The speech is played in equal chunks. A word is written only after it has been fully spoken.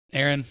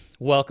Aaron,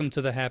 welcome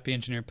to the Happy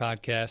Engineer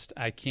podcast.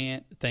 I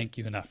can't thank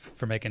you enough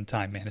for making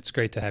time, man. It's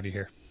great to have you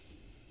here.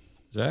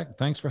 Zach,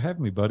 thanks for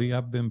having me, buddy.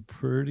 I've been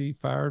pretty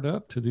fired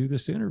up to do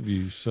this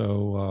interview.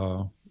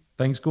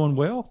 Things going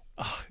well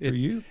Oh, for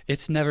it's you?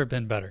 it's never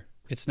been better.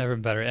 It's never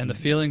been better. And the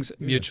feeling's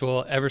Good.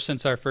 mutual ever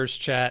since our first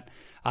chat.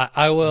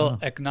 I will Uh,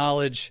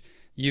 acknowledge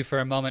you for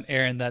a moment,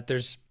 Aaron, that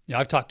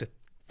I've talked to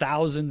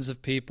thousands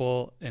of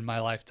people in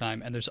my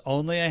lifetime, and there's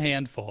only a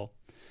handful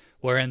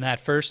where in that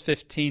first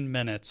 15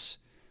 minutes,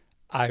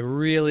 I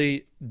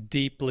really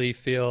deeply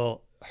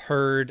feel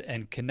heard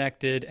and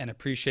connected and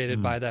appreciated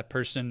mm, by that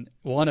person.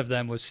 One of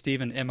them was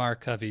Stephen M.R.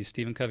 Covey,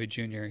 Stephen Covey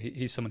Jr.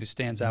 He's someone who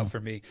stands out mm,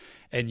 for me.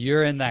 And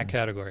you're in that mm,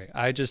 category.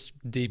 I just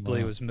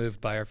deeply wow. was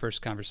moved by our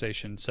first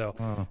conversation. So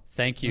Wow.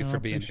 thank you Well, I for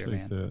being here,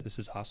 appreciate man. that. This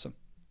is awesome.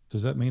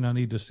 Does that mean I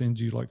need to send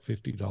you like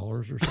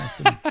 $50 or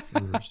something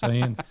for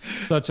saying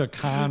such a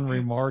kind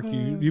remark?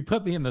 You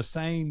put me in the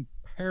same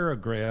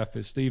paragraph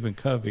as Stephen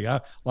Covey.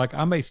 I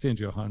may send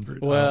you 100. I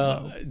don't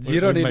Well, know. you We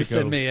don't need may to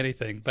send go. me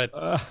anything, but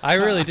Uh, I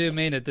really do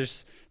mean it.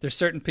 There's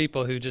certain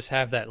people who just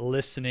have that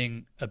listening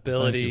Thank you,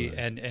 ability, Ray.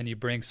 and you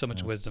bring so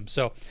much Yeah, wisdom.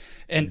 So,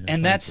 and yeah,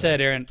 and that thanks, Ray.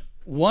 said, Aaron,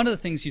 one of the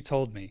things you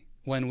told me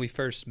when we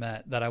first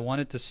met that I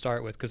wanted to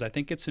start with, because I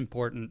think it's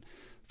important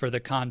for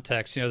the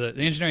context. The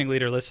engineering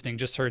leader listening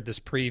just heard this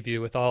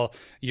preview with all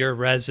your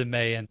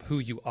resume and who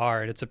you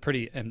are, and it's a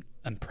pretty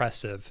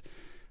impressive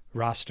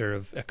roster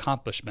of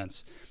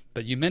accomplishments.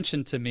 But you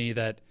mentioned to me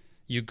that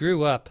you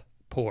grew up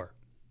poor.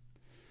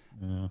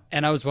 Yeah.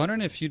 And I was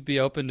wondering if you'd be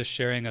open to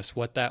sharing us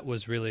what that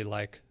was really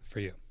like for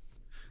you.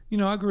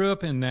 I grew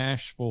up in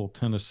Nashville,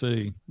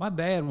 Tennessee. My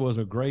dad was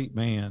a great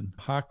man,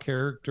 high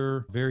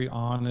character, very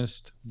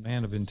honest,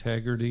 man of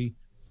integrity.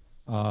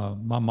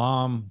 My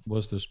mom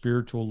was the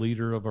spiritual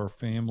leader of our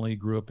family,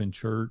 grew up in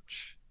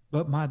church.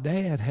 But my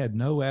dad had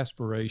no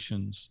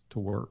aspirations to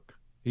work.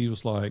 He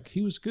was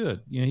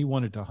good. He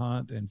wanted to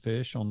hunt and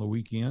fish on the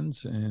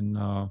weekends,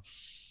 and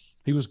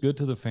he was good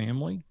to the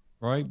family,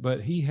 right?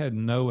 But he had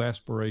no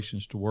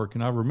aspirations to work.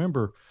 And I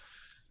remember,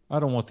 I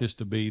don't want this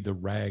to be the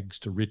rags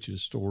to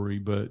riches story,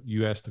 but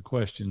you asked the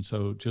question.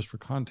 So, just for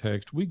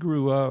context, we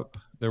grew up,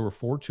 there were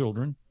four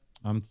children.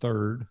 I'm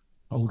third,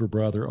 older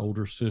brother,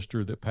 older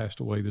sister that passed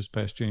away this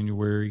past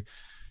January.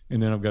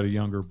 And then I've got a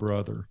younger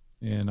brother,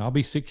 and I'll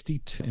be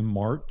 62 in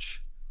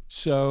March.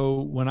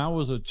 So, when I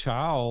was a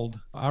child,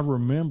 I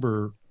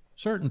remember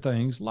certain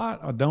things, a lot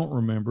I don't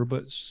remember,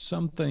 but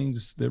some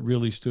things that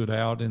really stood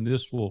out. And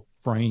this will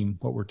frame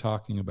what we're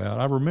talking about.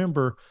 I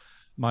remember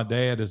my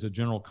dad as a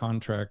general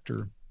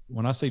contractor.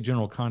 When I say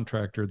general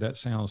contractor, that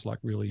sounds like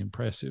really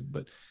impressive,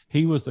 but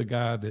he was the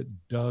guy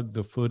that dug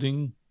the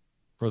footing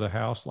for the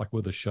house, like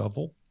with a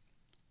shovel,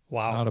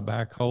 Wow. not a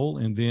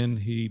backhoe. And then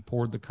he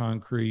poured the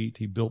concrete.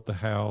 He built the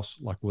house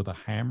like with a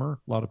hammer.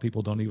 A lot of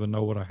people don't even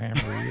know what a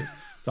hammer is.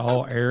 It's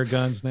all air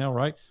guns now,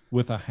 right?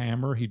 With a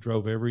hammer, he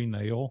drove every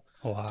nail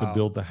to Wow.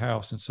 build the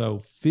house. And so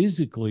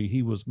physically,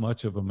 he was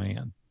much of a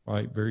man,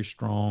 right? Very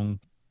strong,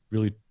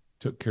 really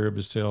took care of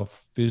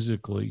himself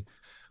physically.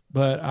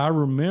 But I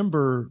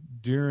remember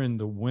during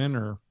the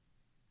winter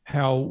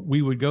how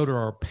we would go to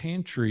our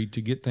pantry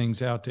to get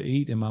things out to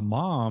eat. And my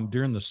mom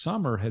during the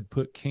summer had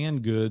put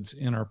canned goods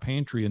in our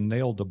pantry and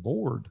nailed a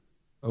board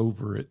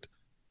over it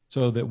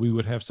so that we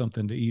would have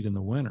something to eat in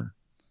the winter.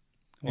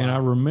 And I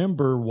Wow.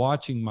 remember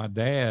watching my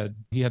dad,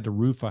 he had to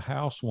roof a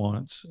house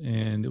once,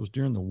 and it was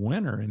during the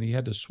winter, and he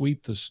had to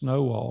sweep the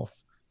snow off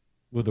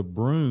with a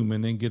broom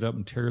and then get up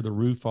and tear the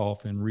roof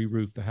off and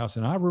re-roof the house.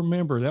 And I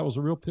remember that was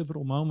a real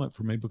pivotal moment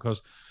for me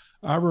because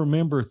I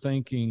remember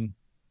thinking,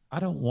 I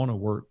don't want to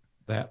work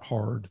that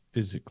hard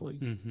physically,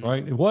 Hmm.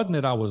 right? It wasn't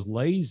that I was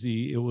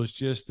lazy. It was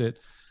just that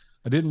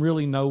I didn't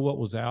really know what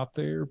was out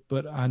there,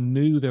 but I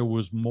knew there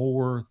was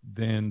more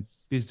than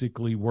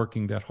physically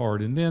working that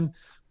hard. And then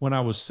when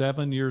I was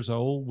 7 years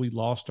old, we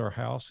lost our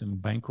house in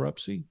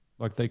bankruptcy.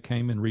 Like they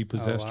came and Oh,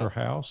 repossessed our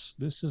wow. house.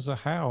 This is a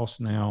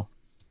house now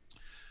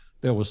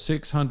that was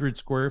 600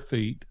 square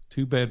feet,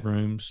 two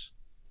bedrooms,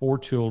 four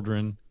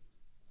children.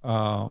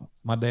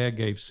 My dad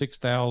gave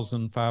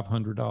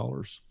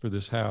 $6,500 for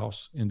this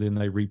house, and then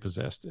they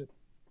repossessed it.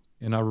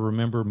 And I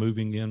remember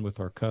moving in with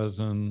our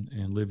cousin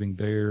and living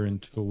there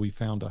until we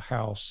found a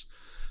house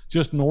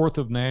just north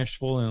of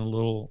Nashville in a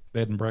little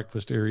bed and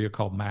breakfast area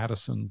called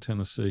Madison,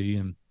 Tennessee.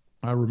 And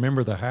I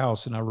remember the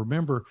house, and I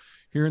remember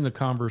hearing the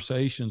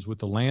conversations with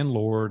the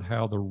landlord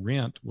how the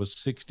rent was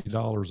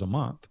 $60 a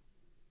month.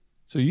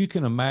 So you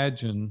can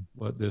imagine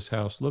what this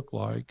house looked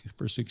like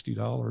for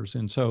 $60.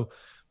 And so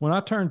when I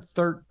turned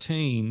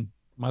 13,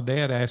 my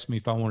dad asked me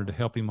if I wanted to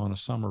help him on a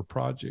summer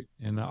project.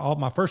 And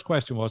my first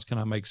question was, can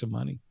I make some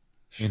money?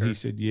 And he Sure.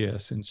 said,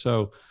 yes. And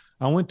so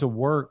I went to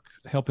work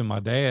helping my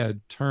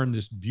dad turn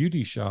this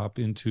beauty shop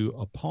into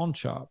a pawn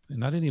shop.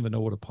 And I didn't even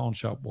know what a pawn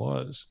shop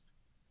was.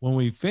 When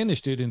we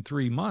finished it in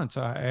 3 months,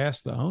 I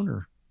asked the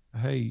owner,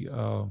 hey,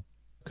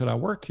 could I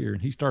work here?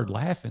 And he started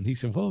laughing. He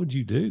said, what would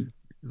you do?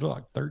 You're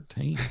like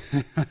 13.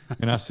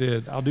 And I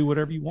said, I'll do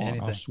whatever you want.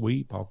 I'll Anything.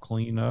 sweep, I'll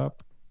clean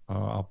up,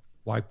 I'll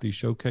wipe these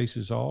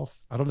showcases off.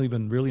 I don't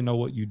even really know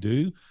what you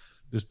do,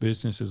 this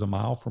business is a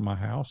mile from my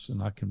house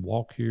and I can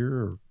walk here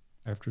or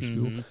after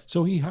school. Mm-hmm.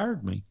 So he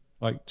hired me,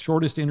 like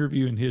shortest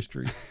interview in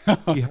history.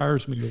 He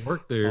hires me to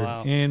work there.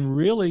 Wow. And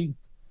really,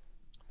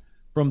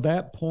 from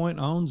that point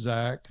on,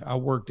 Zach, I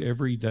worked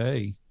every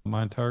day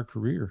my entire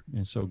career.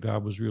 And so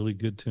God was really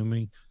good to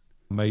me.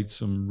 Made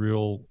some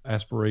real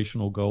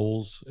aspirational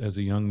goals as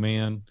a young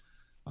man.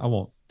 I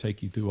won't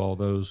take you through all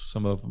those.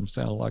 Some of them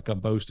sound like I'm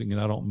boasting, and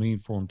I don't mean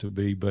for them to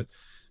be, but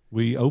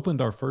we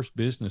opened our first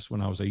business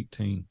when I was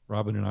 18.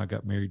 Robin and I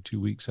got married 2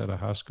 weeks out of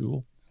high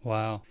school.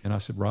 Wow. And I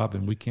said,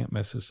 Robin, we can't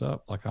mess this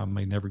up. Like, I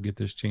may never get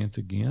this chance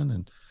again.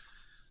 And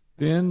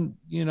then,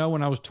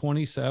 when I was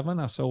 27,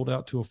 I sold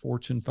out to a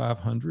Fortune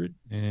 500,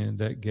 and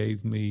that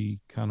gave me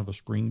kind of a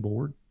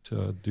springboard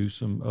to do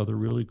some other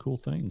really cool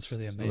things. It's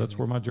really amazing. So that's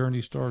where my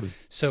journey started.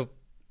 So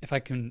if I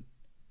can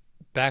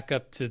back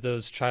up to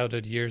those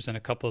childhood years and a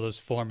couple of those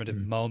formative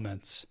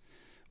moments,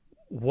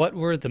 what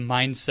were the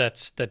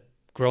mindsets that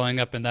growing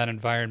up in that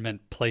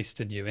environment placed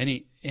in you?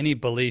 Any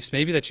beliefs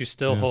maybe that you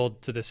still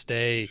hold to this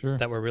day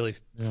that were really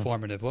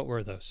formative? What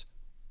were those?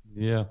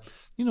 Yeah.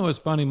 It's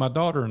funny. My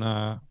daughter and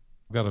I've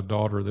got a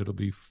daughter that'll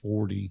be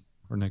 40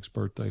 her next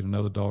birthday, and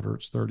another daughter,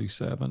 it's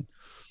 37.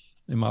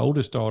 And my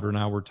oldest daughter and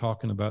I were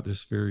talking about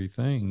this very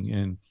thing.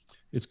 And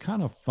it's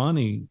kind of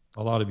funny.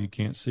 A lot of you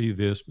can't see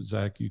this, but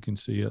Zach, you can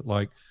see it.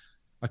 Like,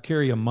 I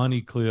carry a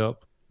money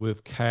clip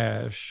with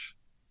cash,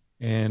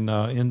 and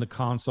in the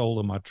console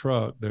of my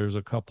truck, there's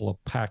a couple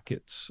of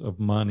packets of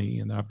money,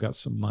 and I've got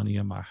some money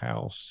in my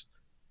house.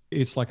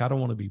 It's like, I don't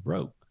want to be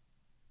broke.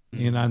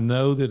 Mm-hmm. And I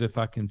know that if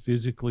I can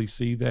physically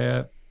see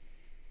that,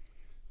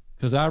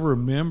 because I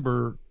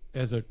remember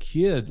as a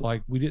kid,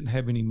 like, we didn't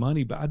have any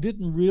money, but I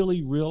didn't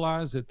really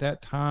realize at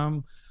that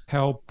time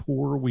how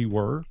poor we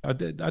were. I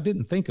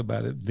didn't think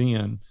about it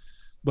then,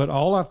 but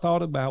all I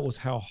thought about was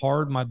how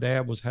hard my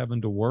dad was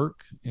having to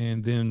work,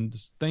 and then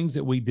things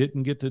that we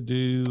didn't get to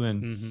do,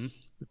 and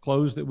the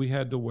clothes that we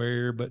had to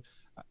wear. But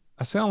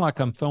I sound like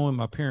I'm throwing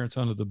my parents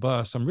under the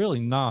bus. I'm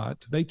really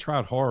not. They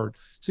tried hard.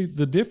 See,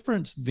 the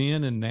difference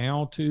then and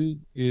now too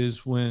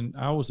is when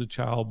I was a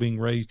child being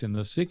raised in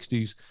the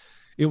 60s,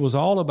 it was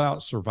all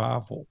about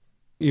survival.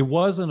 It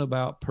wasn't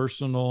about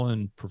personal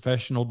and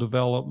professional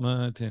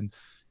development. And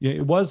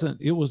it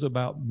was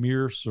about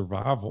mere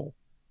survival.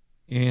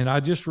 And I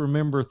just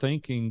remember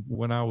thinking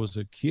when I was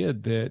a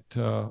kid that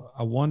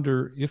I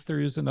wonder if there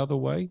is another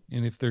way.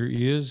 And if there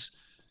is,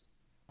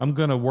 I'm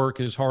going to work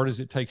as hard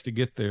as it takes to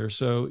get there.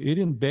 So it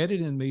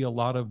embedded in me a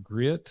lot of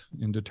grit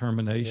and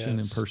determination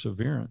and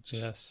perseverance.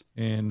 Yes.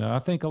 And I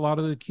think a lot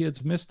of the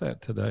kids miss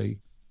that today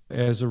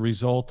as a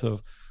result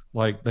of,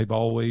 like, they've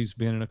always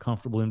been in a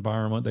comfortable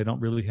environment. They don't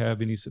really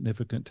have any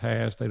significant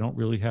tasks. They don't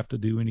really have to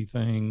do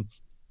anything.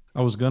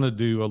 I was going to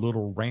do a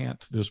little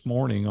rant this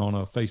morning on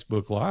a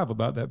Facebook Live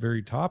about that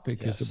very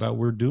topic. It's about,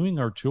 we're doing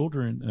our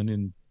children an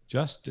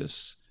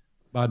injustice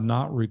by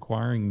not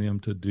requiring them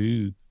to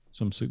do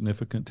some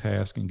significant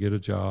task and get a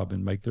job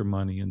and make their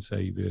money and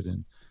save it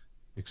and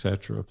et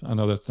cetera. I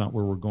know that's not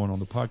where we're going on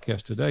the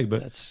podcast today, but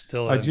that's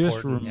still I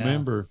just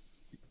remember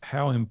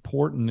how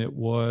important it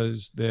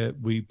was that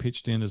we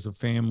pitched in as a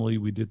family.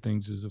 We did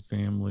things as a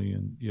family,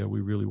 and we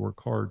really work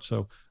hard.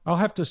 So I'll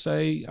have to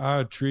say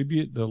I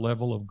attribute the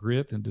level of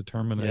grit and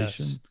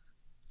determination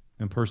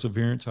and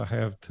perseverance I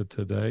have to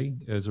today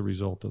as a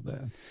result of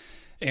that.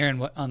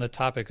 Aaron, on the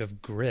topic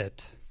of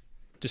grit,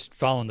 just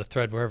following the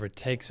thread wherever it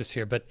takes us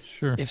here, but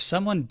if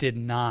someone did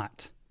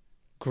not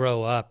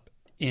grow up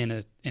in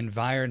an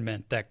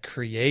environment that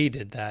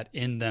created that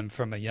in them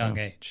from a young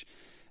age,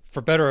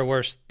 for better or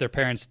worse, their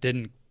parents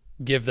didn't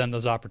give them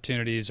those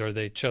opportunities, or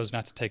they chose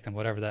not to take them,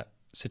 whatever that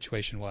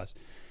situation was.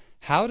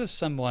 How does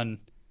someone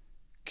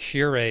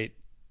curate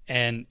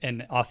and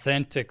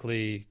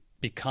authentically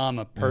become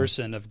a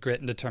person of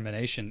grit and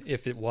determination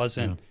if it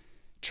wasn't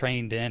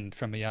trained in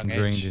from a young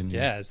age?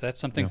 Is that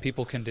something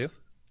people can do?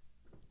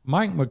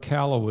 Mike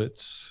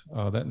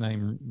Michalowicz, that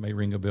name may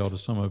ring a bell to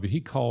some of you. He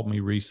called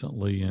me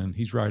recently, and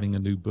he's writing a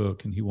new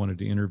book, and he wanted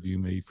to interview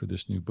me for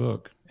this new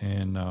book.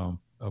 And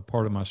a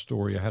part of my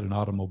story, I had an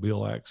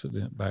automobile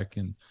accident back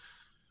in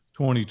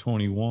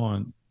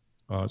 2021.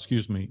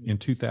 In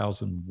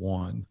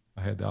 2001.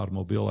 I had the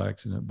automobile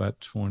accident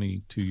about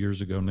 22 years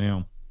ago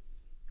now.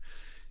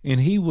 And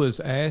he was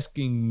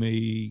asking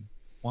me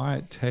why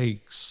it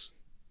takes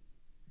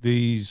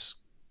these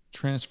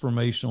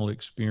transformational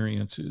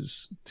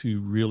experiences to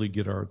really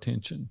get our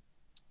attention.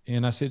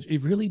 And I said,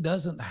 it really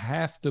doesn't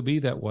have to be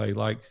that way.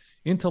 Like,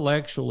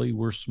 intellectually,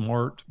 we're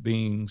smart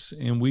beings,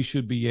 and we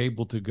should be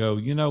able to go,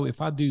 if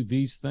I do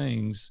these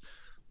things,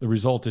 the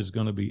result is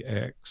going to be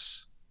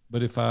X.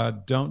 But if I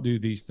don't do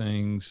these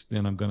things,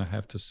 then I'm going to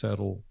have to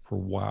settle for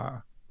Y,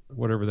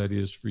 whatever that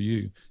is for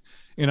you.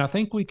 And I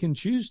think we can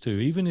choose to,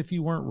 even if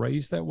you weren't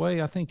raised that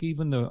way. I think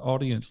even the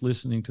audience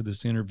listening to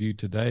this interview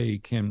today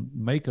can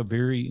make a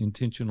very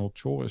intentional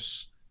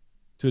choice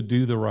to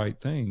do the right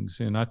things.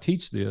 And I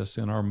teach this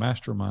in our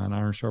mastermind,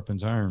 Iron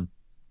Sharpens Iron.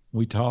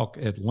 We talk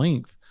at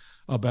length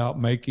about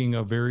making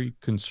a very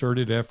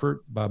concerted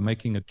effort, by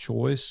making a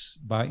choice,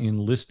 by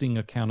enlisting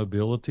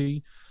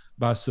accountability,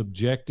 by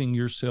subjecting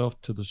yourself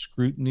to the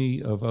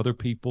scrutiny of other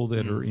people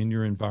that are in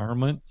your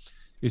environment.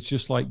 It's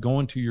just like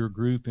going to your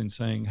group and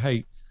saying,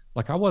 hey,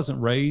 like I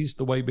wasn't raised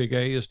the way Big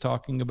A is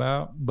talking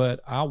about,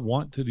 but I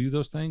want to do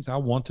those things. I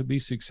want to be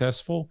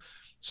successful.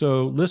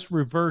 So let's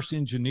reverse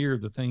engineer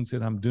the things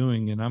that I'm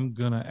doing. And I'm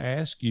going to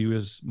ask you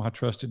as my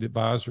trusted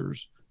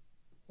advisors,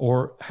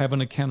 or have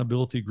an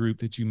accountability group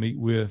that you meet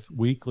with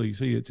weekly.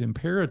 See, it's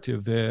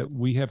imperative that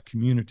we have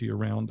community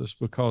around us,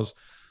 because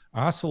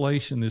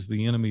isolation is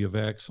the enemy of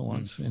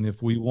excellence. And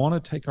if we want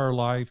to take our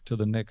life to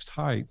the next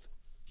height,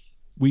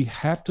 we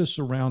have to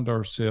surround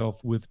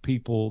ourselves with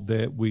people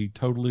that we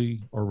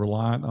totally are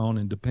reliant on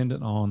and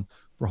dependent on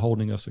for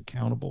holding us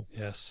accountable.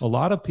 Yes. A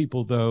lot of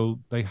people, though,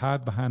 they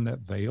hide behind that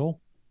veil.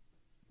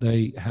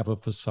 They have a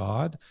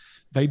facade.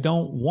 They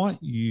don't want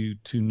you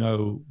to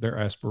know their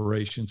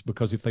aspirations,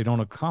 because if they don't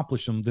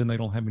accomplish them, then they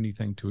don't have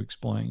anything to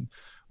explain.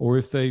 Or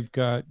if they've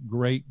got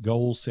great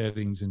goal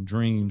settings and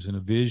dreams and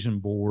a vision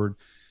board,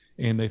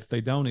 and if they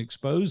don't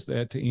expose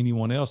that to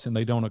anyone else and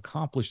they don't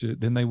accomplish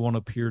it, then they won't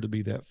appear to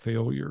be that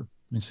failure.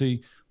 And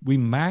see, we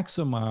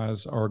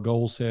maximize our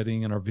goal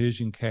setting and our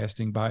vision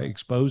casting by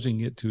exposing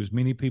it to as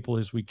many people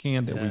as we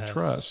can that we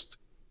trust.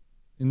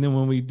 And then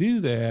when we do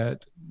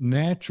that,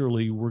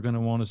 naturally, we're going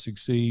to want to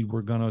succeed.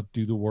 We're going to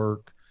do the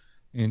work.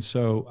 And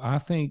so I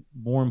think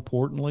more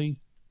importantly,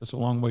 that's a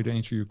long way to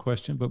answer your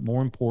question, but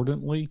more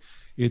importantly,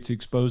 it's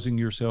exposing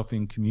yourself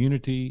in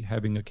community,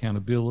 having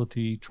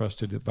accountability,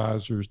 trusted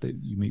advisors that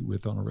you meet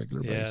with on a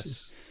regular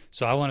basis.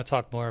 So I want to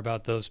talk more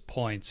about those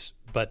points,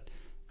 but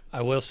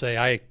I will say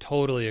I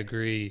totally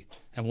agree.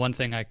 And one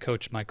thing I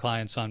coach my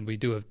clients on, we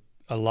do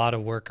a lot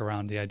of work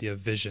around the idea of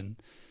vision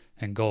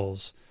and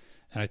goals.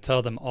 And I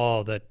tell them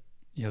all that,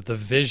 the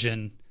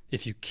vision,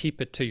 if you keep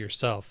it to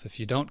yourself, if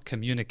you don't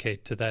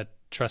communicate to that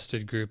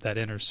trusted group, that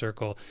inner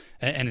circle,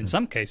 and in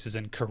some cases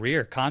in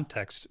career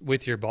context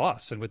with your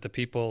boss and with the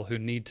people who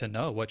need to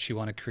know what you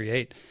want to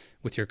create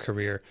with your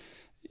career,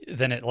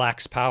 then it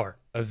lacks power.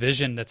 A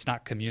vision that's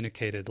not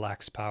communicated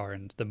lacks power.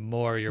 And the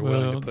more you're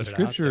willing to put it out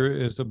there. The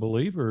scripture, as a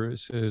believer, it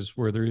says,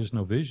 where there is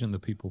no vision, the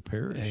people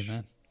perish.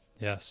 Amen.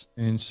 Yes.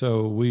 And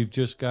so we've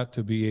just got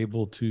to be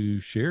able to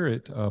share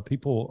it.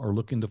 People are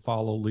looking to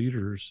follow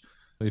leaders.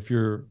 If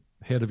you're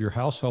head of your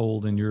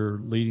household and you're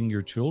leading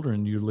your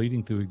children, you're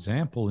leading through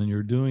example, and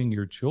you're doing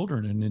your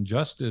children an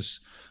injustice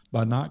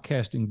by not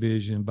casting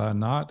vision, by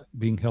not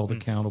being held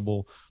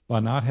accountable, by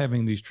not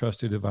having these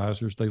trusted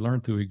advisors. They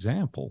learn through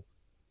example.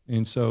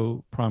 And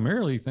so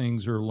primarily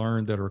things are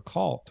learned that are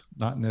caught,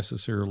 not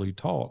necessarily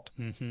taught.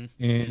 And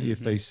if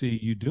they see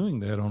you doing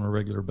that on a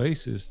regular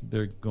basis,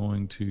 they're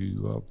going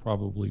to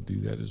probably do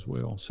that as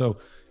well. So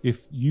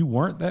if you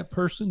weren't that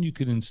person, you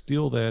could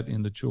instill that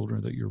in the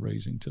children that you're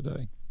raising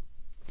today.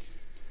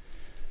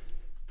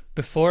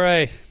 Before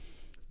I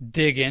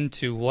dig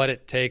into what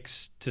it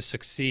takes to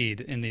succeed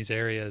in these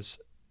areas,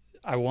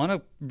 I want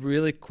to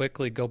really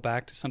quickly go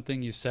back to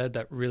something you said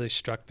that really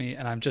struck me,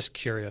 and I'm just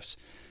curious.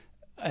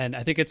 And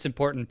I think it's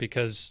important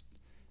because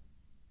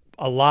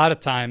a lot of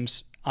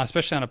times,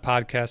 especially on a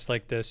podcast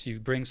like this, you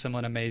bring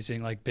someone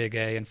amazing like Big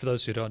A. And for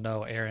those who don't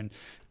know, Aaron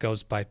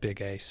goes by Big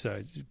A.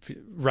 So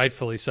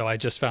rightfully so, I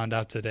just found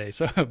out today.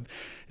 So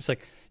it's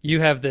like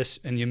you have this,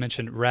 and you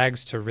mentioned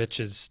rags to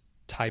riches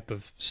type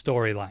of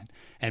storyline.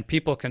 And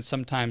people can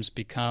sometimes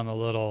become a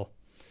little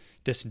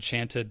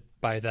disenchanted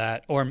by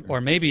that. Or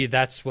maybe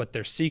that's what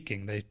they're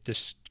seeking. They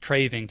just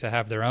craving to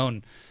have their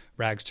own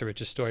rags to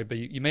riches story. But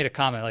you made a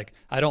comment like,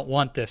 I don't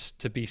want this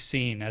to be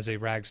seen as a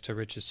rags to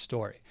riches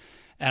story.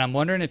 And I'm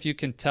wondering if you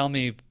can tell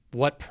me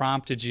what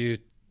prompted you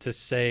to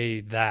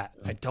say that.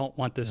 I don't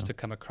want this to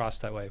come across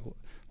that way.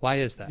 Why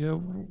is that? Yeah,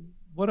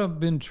 what I've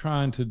been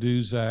trying to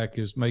do, Zach,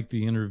 is make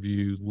the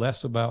interview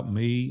less about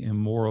me and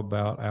more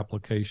about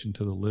application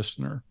to the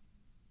listener.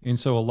 And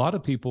so a lot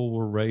of people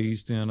were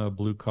raised in a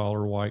blue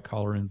collar, white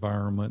collar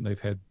environment. They've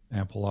had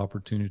ample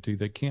opportunity.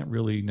 They can't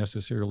really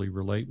necessarily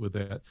relate with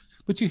that.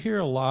 But you hear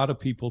a lot of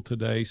people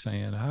today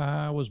saying,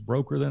 I was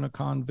broker than a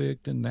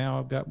convict and now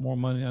I've got more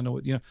money. I know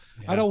it,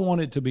 I don't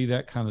want it to be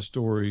that kind of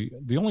story.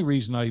 The only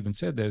reason I even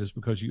said that is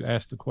because you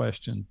asked the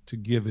question to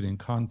give it in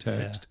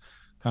context,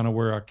 kind of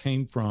where I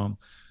came from.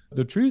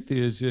 The truth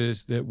is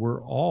that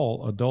we're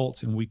all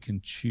adults and we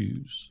can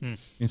choose.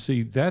 And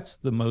see, that's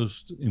the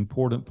most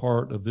important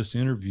part of this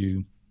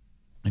interview.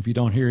 If you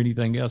don't hear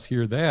anything else,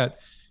 hear that,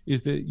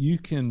 is that you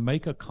can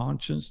make a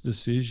conscious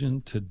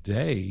decision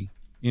today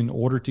in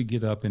order to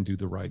get up and do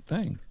the right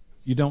thing.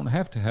 You don't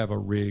have to have a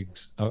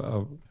rags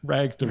to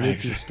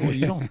riches story.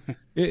 You don't.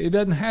 It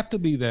doesn't have to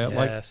be that.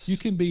 Like you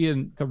can be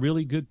in a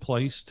really good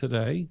place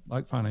today,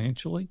 like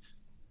financially,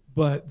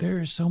 but there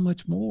is so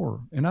much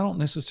more. And I don't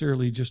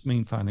necessarily just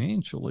mean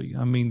financially.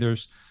 I mean,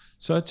 there's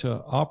such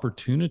an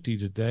opportunity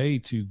today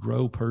to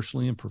grow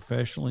personally and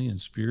professionally and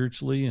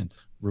spiritually and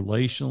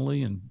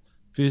relationally and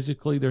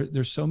physically.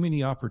 There's so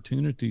many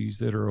opportunities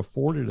that are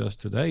afforded us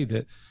today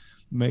that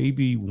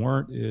maybe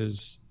weren't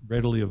as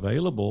readily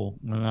available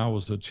when I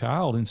was a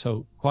child. And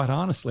so, quite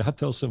honestly, I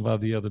told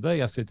somebody the other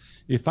day, I said,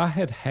 if I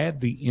had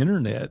had the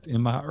internet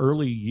in my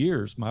early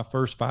years, my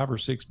first 5 or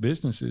 6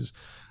 businesses,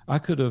 I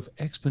could have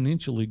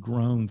exponentially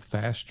grown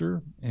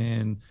faster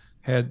and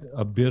had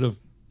a bit of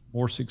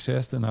more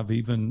success than I've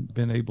even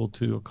been able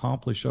to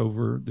accomplish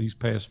over these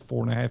past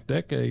 4.5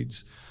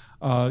 decades.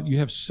 You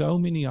have so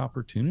many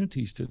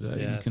opportunities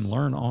today. Yes. You can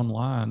learn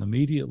online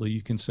immediately.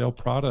 You can sell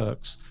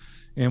products.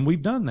 And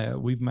we've done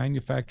that. We've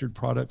manufactured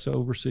products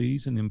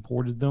overseas and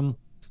imported them,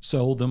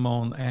 sold them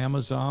on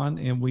Amazon,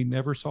 and we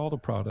never saw the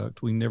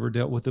product. We never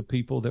dealt with the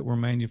people that were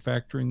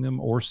manufacturing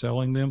them or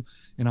selling them.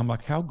 And I'm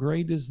like, how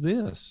great is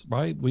this,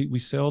 right? We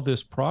sell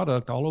this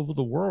product all over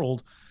the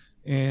world,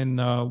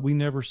 and we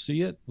never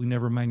see it. We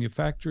never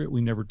manufacture it. We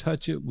never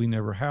touch it. We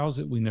never house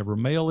it. We never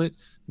mail it.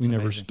 We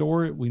never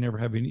store it. We never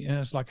have any. And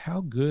it's like,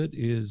 how good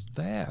is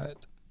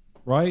that,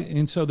 right?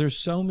 And so there's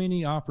so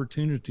many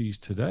opportunities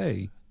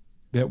today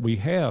that we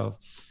have.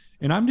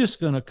 And I'm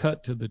just going to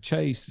cut to the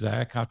chase,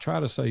 Zach. I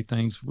try to say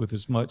things with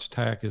as much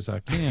tact as I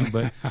can,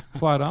 but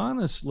quite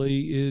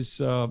honestly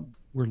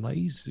we're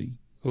lazy.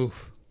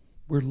 Oof.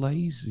 We're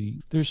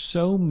lazy. There's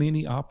so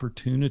many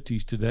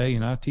opportunities today.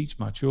 And I teach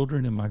my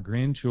children and my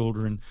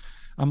grandchildren.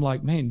 I'm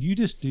like, man, you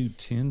just do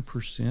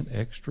 10%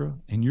 extra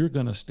and you're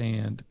going to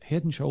stand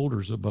head and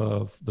shoulders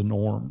above the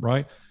norm,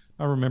 right?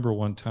 I remember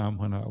one time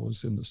when I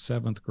was in the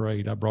 7th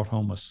grade, I brought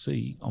home a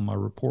C on my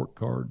report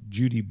card.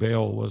 Judy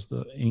Bell was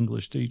the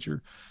English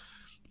teacher,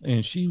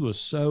 and she was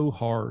so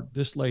hard.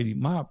 This lady,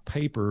 my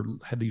paper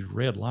had these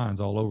red lines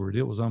all over it.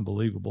 It was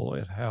unbelievable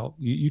at how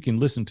you can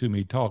listen to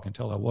me talk and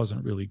tell I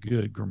wasn't really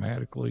good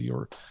grammatically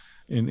or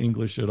in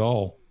English at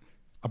all.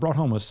 I brought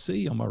home a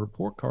C on my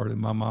report card,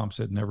 and my mom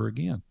said, never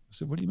again. I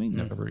said, what do you mean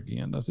never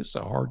again? I said, it's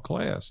a hard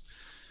class.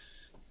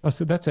 I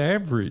said, that's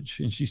average.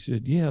 And she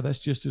said, yeah, that's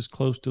just as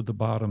close to the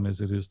bottom as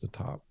it is the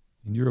top.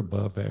 And you're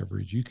above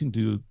average. You can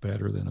do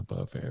better than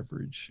above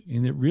average.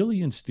 And it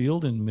really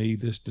instilled in me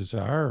this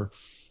desire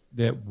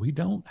that we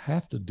don't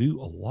have to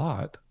do a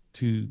lot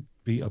to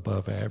be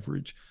above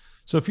average.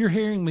 So if you're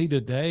hearing me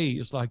today,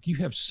 it's like you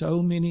have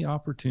so many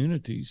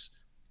opportunities.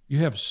 You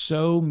have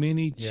so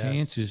many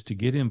chances to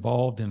get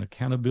involved in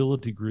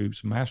accountability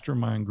groups,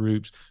 mastermind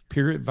groups,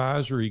 peer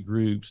advisory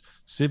groups,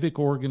 civic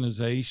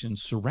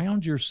organizations.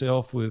 Surround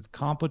yourself with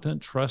competent,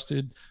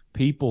 trusted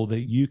people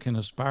that you can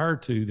aspire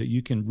to, that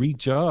you can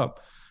reach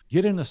up.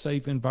 Get in a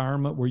safe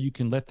environment where you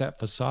can let that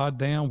facade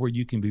down, where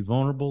you can be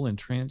vulnerable and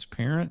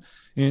transparent.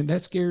 And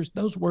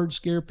those words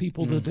scare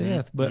people to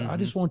death. But I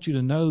just want you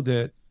to know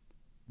that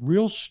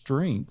real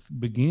strength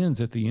begins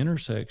at the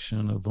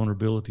intersection of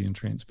vulnerability and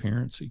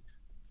transparency.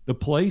 The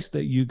place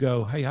that you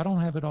go, hey, I don't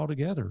have it all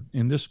together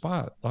in this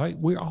spot. Right?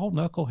 We're all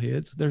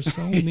knuckleheads. There's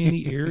so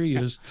many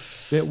areas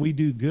that we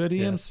do good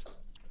in,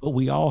 but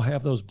we all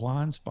have those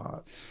blind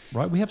spots,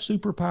 right? We have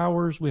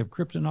superpowers, we have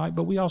kryptonite,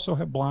 but we also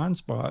have blind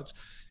spots,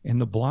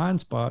 and the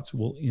blind spots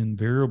will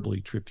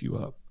invariably trip you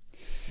up.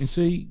 And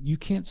see, you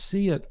can't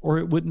see it or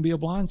it wouldn't be a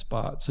blind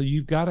spot. So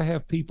you've got to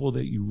have people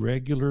that you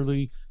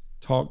regularly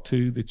talk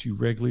to, that you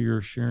regularly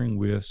are sharing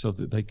with, so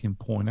that they can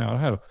point out.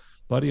 I had a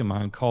buddy of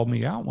mine called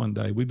me out one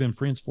day. We've been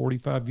friends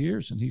 45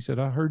 years. And he said,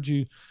 I heard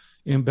you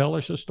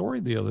embellish a story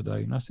the other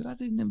day. And I said, I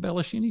didn't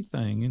embellish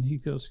anything. And he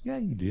goes, yeah,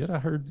 you did. I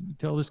heard you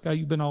tell this guy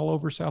you've been all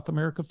over South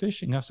America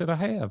fishing. I said, I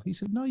have. He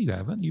said, no, you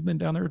haven't. You've been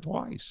down there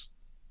twice.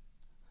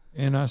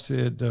 And I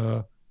said,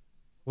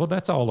 well,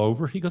 that's all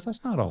over. He goes,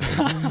 that's not all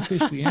over. You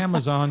fished the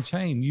Amazon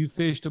chain. You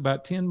fished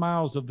about 10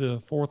 miles of the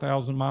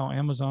 4,000-mile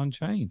Amazon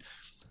chain.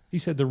 He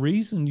said, the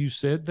reason you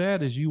said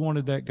that is you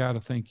wanted that guy to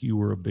think you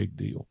were a big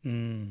deal.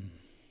 And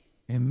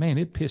man,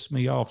 it pissed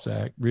me off,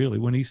 Zach, really,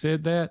 when he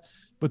said that.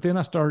 But then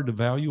I started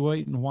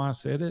evaluating why I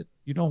said it.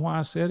 You know why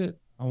I said it?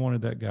 I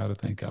wanted that guy to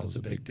think I was a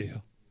big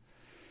deal.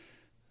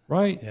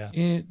 Right? Yeah.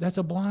 And that's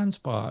a blind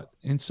spot.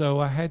 And so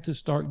I had to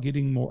start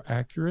getting more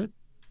accurate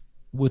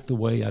with the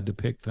way I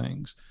depict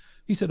things.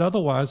 He said,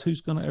 otherwise,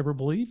 who's going to ever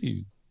believe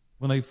you?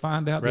 When they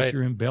find out that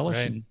you're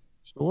embellishing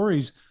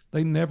stories,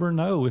 they never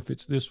know if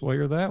it's this way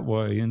or that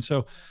way. And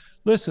so,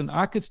 listen,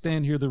 I could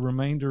stand here the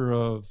remainder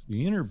of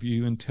the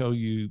interview and tell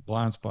you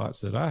blind spots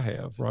that I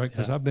have, right?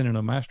 Because I've been in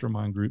a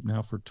mastermind group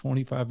now for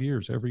 25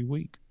 years, every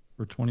week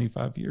for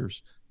 25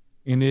 years.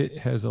 And it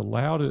has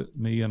allowed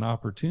me an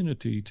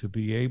opportunity to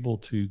be able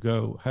to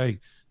go, hey,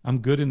 I'm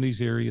good in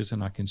these areas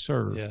and I can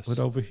serve. But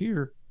over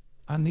here,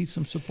 I need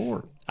some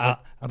support. I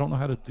don't know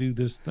how to do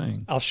this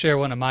thing. I'll share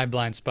one of my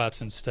blind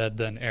spots instead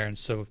then, Aaron,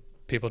 so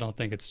people don't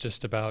think it's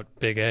just about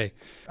big A.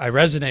 I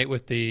resonate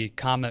with the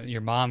comment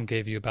your mom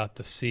gave you about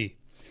the C.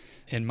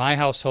 In my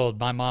household,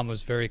 my mom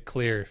was very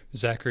clear,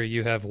 Zachary,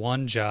 you have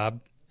one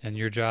job and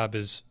your job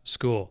is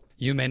school.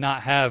 You may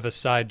not have a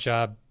side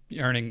job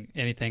earning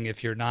anything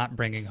if you're not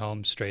bringing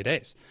home straight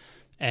A's.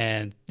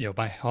 And,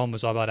 my home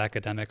was all about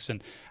academics.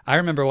 And I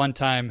remember one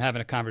time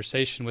having a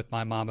conversation with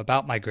my mom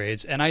about my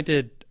grades, and I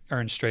did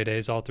earn straight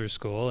A's all through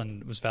school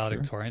and was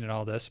valedictorian and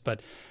all this.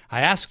 But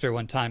I asked her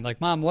one time, like,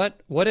 Mom,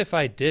 what if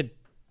I did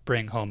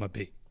bring home a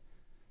B?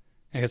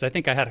 because I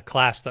think I had a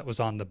class that was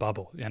on the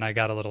bubble and I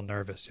got a little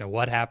nervous.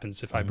 What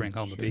happens if I bring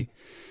home a Sure. B?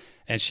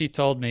 And she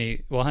told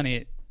me, well,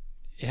 honey,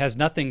 it has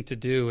nothing to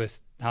do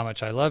with how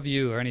much I love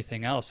you or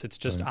anything else. It's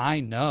just Right. I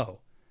know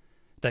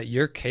that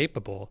you're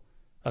capable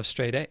of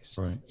straight A's.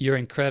 Right. You're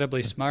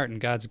incredibly smart and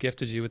God's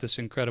gifted you with this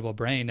incredible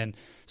brain. And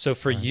so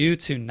for Right. you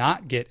to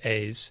not get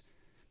A's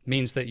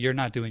means that you're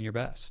not doing your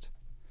best.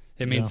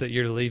 It means Yeah. that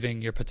you're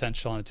leaving your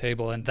potential on the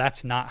table. And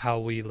that's not how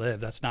we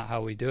live. That's not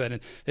how we do it.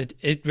 And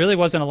it really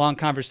wasn't a long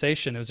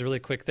conversation. It was a really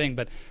quick thing.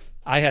 But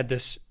I had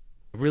this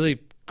really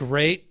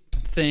great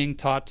thing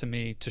taught to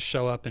me to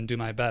show up and do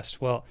my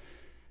best. Well,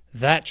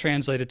 that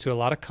translated to a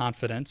lot of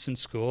confidence in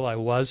school. I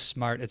was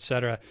smart,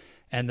 etc.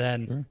 And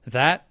then Sure.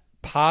 that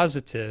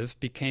positive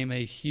became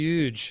a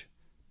huge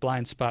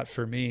blind spot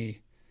for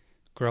me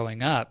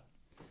growing up,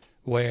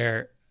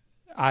 where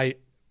I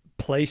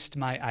placed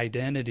my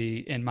identity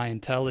in my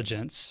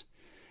intelligence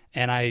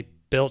and I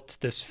built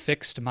this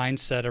fixed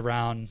mindset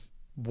around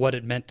what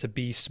it meant to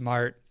be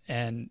smart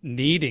and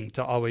needing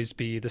to always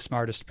be the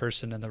smartest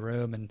person in the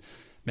room in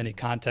many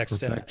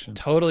contexts, Perfection. and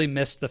totally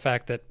missed the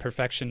fact that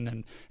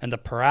perfection and the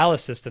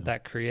paralysis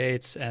that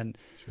creates, and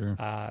Sure.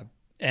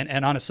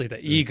 and honestly the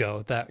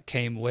ego that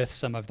came with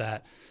some of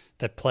that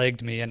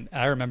plagued me. And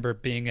I remember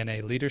being in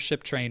a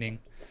leadership training,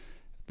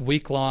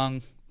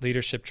 week-long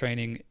leadership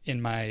training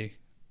in my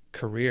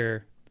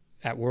career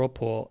at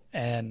Whirlpool,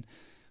 and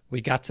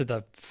we got to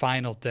the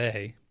final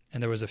day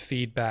and there was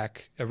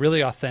a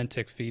really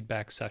authentic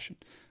feedback session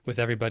with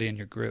everybody in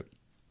your group.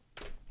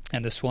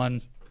 And this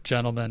one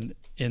gentleman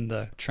in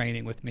the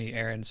training with me,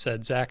 Aaron,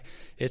 said, Zach,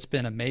 it's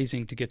been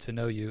amazing to get to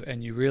know you,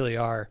 and you really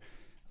are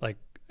like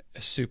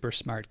a super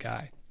smart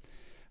guy.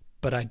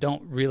 But I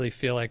don't really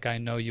feel like I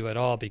know you at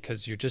all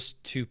because you're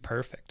just too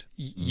perfect.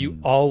 You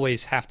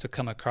always have to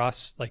come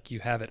across like you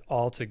have it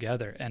all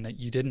together and that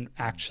you didn't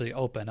actually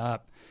open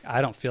up.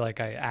 I don't feel like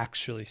I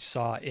actually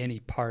saw any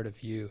part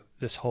of you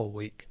this whole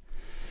week.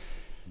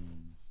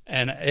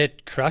 And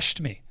it crushed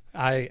me.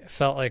 I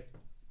felt like,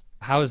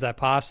 how is that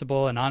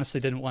possible? And honestly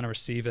didn't want to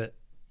receive it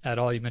at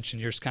all. You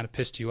mentioned yours kind of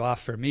pissed you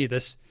off. For me,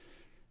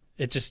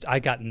 I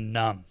got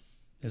numb.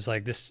 It was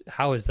like,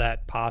 how is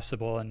that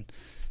possible? And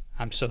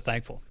I'm so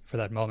thankful for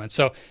that moment.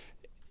 So,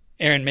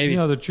 Aaron, maybe.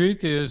 The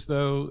truth is,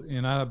 though,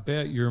 and I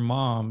bet your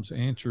mom's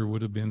answer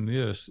would have been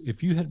this: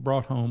 if you had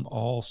brought home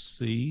all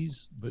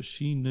C's, but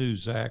she knew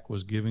Zach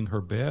was giving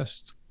her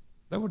best,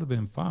 that would have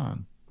been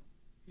fine.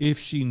 If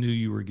she knew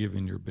you were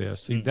giving your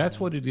best. See, that's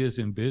what it is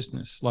in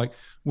business. Like,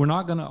 we're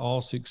not going to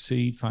all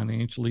succeed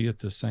financially at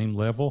the same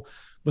level,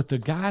 but the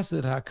guys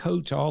that I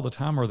coach all the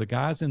time are the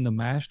guys in the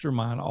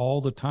mastermind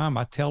all the time.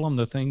 I tell them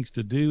the things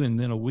to do, and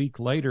then a week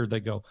later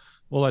they go,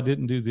 well, I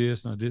didn't do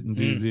this and I didn't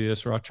do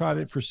this, or I tried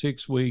it for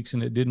 6 weeks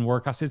and it didn't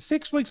work. I said,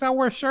 6 weeks? I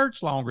wear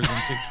shirts longer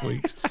than 6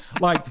 weeks.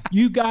 Like,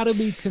 you got to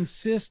be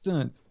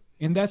consistent.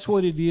 And that's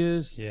what it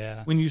is.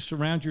 Yeah. When you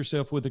surround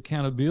yourself with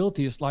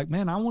accountability, it's like,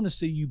 man, I want to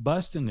see you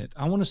busting it.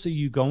 I want to see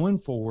you going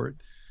for it.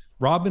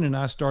 Robin and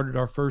I started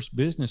our first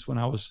business when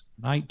I was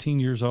 19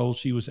 years old.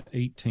 She was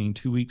 18,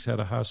 2 weeks out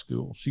of high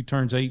school. She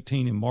turns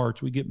 18 in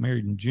March. We get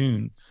married in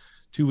June,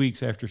 2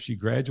 weeks after she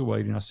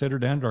graduated. And I set her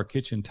down at our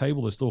kitchen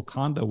table, this little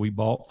condo we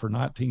bought for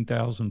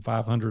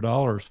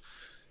 $19,500.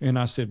 And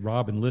I said,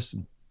 Robin,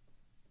 listen,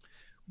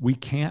 we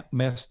can't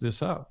mess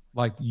this up.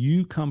 Like,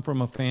 you come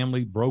from a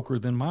family broker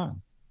than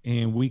mine,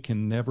 and we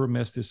can never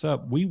mess this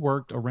up. We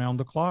worked around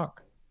the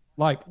clock,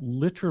 like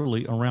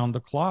literally around the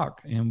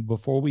clock. And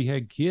before we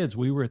had kids,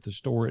 we were at the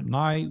store at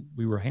night.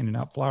 We were handing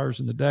out flyers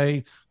in the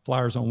day,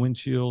 flyers on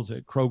windshields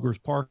at Kroger's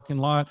parking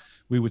lot.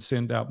 We would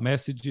send out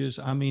messages.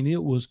 I mean,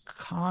 it was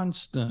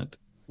constant.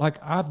 Like,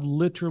 I've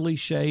literally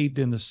shaved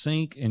in the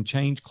sink and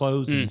changed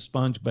clothes and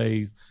sponge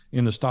bathed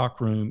in the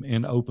stockroom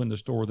and opened the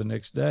store the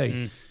next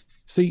day.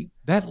 See,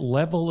 that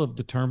level of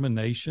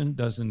determination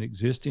doesn't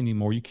exist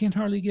anymore. You can't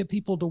hardly get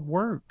people to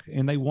work,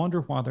 and they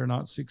wonder why they're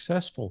not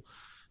successful.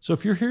 So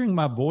if you're hearing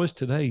my voice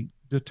today,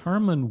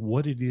 determine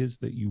what it is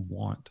that you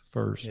want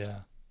first,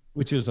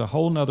 which is a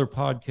whole nother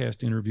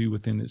podcast interview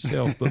within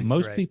itself. But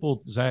most Right.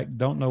 people, Zach,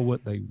 don't know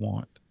what they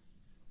want.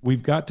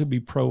 We've got to be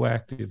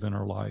proactive in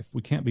our life.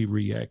 We can't be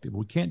reactive.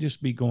 We can't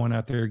just be going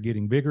out there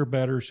getting bigger,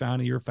 better,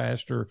 shinier,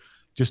 faster.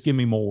 Just give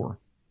me more.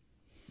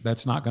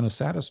 That's not going to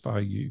satisfy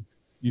you.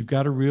 You've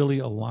got to really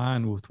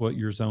align with what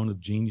your zone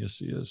of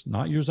genius is,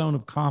 not your zone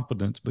of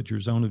competence, but your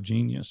zone of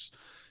genius.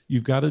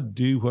 You've got to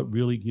do what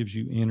really gives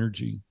you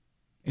energy.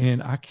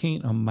 And I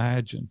can't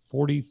imagine,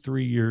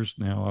 43 years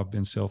now, I've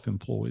been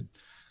self-employed.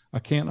 I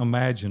can't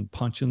imagine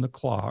punching the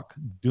clock,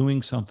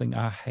 doing something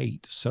I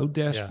hate so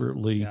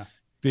desperately,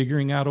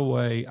 figuring out a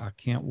way. I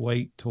can't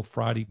wait till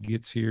Friday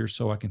gets here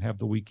so I can have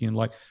the weekend.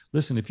 Like,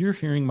 listen, if you're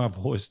hearing my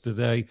voice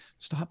today,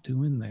 stop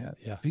doing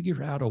that.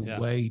 Figure out a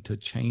way to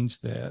change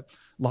that.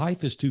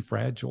 Life is too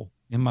fragile.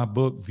 In my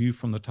book, View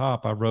from the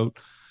Top, I wrote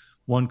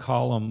one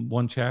column,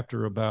 one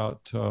chapter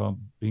about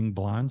being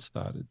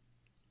blindsided.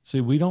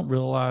 See, we don't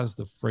realize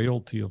the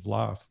frailty of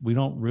life. We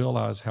don't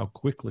realize how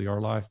quickly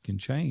our life can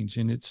change,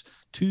 and it's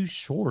too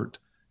short.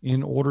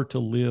 in order to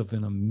live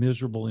in a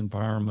miserable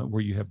environment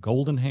where you have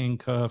golden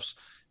handcuffs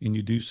and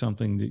you do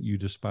something that you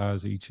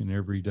despise each and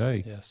every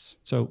day. Yes.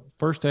 So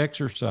first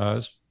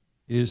exercise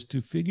is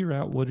to figure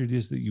out what it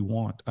is that you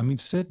want. I mean,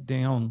 sit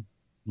down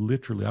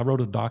literally. I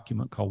wrote a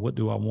document called What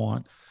Do I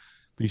Want?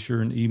 Be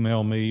sure and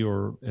email me,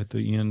 or at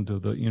the end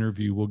of the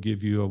interview, we'll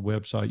give you a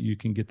website. You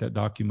can get that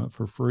document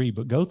for free,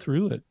 but go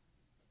through it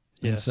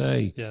and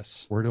say,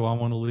 where do I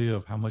want to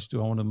live? How much do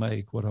I want to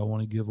make? What do I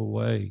want to give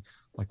away?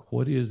 Like,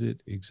 what is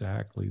it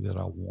exactly that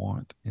I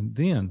want? And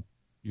then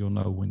you'll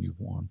know when you've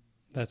won.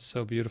 That's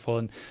so beautiful.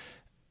 And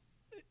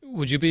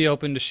would you be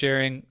open to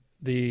sharing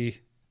the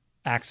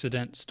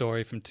accident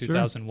story from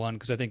 2001?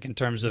 Because I think in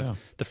terms of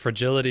the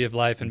fragility of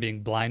life and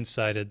being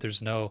blindsided,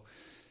 there's no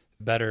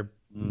better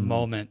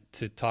moment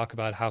to talk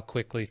about how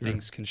quickly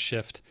things can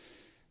shift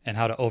and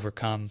how to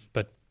overcome.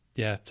 But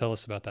yeah, tell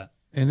us about that.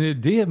 And it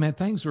did, man.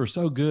 Things were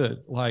so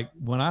good. Like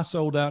when I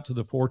sold out to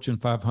the Fortune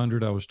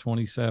 500, I was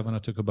 27. I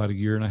took about a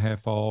year and a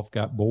half off,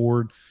 got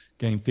bored,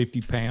 gained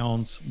 50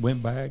 pounds,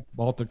 went back,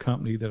 bought the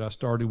company that I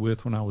started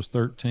with when I was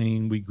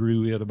 13. We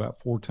grew it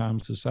about 4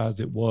 times the size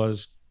it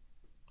was.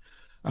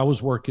 I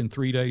was working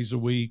 3 days a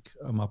week.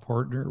 My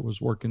partner was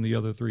working the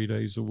other 3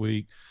 days a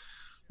week.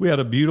 We had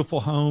a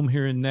beautiful home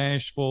here in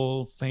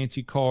Nashville,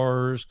 fancy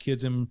cars,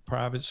 kids in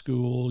private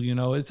school. You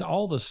know, it's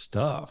all the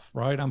stuff,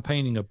 right? I'm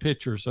painting a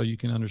picture so you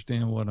can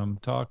understand what I'm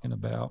talking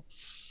about.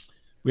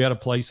 We had a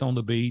place on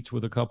the beach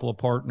with a couple of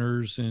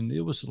partners, and it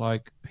was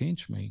like,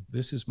 pinch me.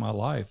 This is my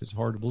life. It's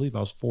hard to believe.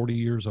 I was 40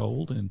 years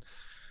old, and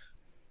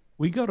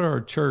we go to our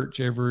church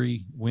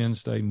every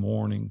Wednesday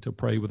morning to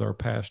pray with our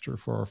pastor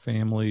for our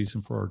families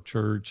and for our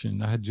church.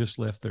 And I had just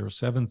left there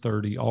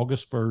 7:30,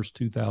 August 1st,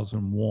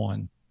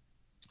 2001.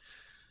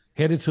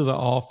 Headed to the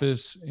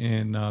office,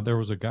 and there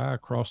was a guy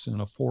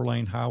crossing a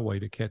 4-lane highway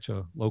to catch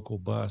a local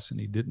bus, and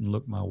he didn't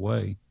look my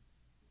way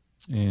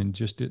and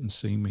just didn't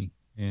see me.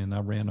 And I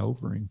ran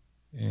over him.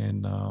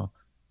 And I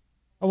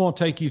won't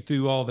take you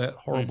through all that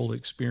horrible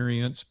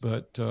experience,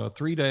 but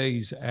 3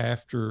 days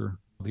after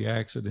the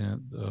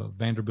accident, the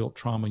Vanderbilt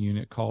trauma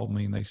unit called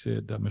me, and they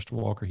said, Mr.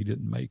 Walker, he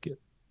didn't make it.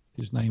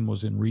 His name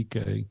was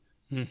Enrique.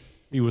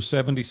 He was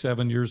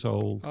 77 years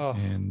old,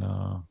 and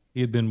he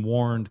had been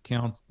warned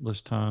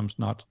countless times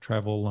not to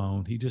travel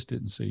alone. He just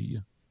didn't see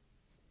you.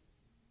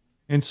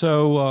 And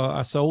so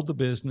I sold the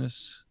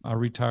business. I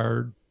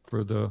retired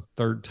for the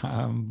 3rd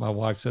time. My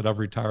wife said I've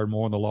retired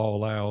more than the law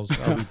allows.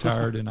 I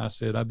retired, and I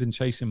said I've been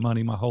chasing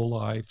money my whole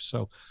life.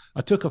 So I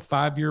took a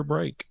 5-year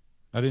break.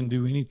 I didn't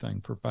do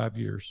anything for 5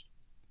 years.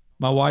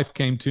 My wife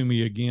came to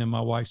me again.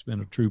 My wife's been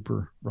a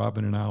trooper.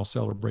 Robin and I will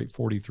celebrate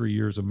 43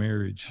 years of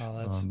marriage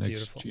next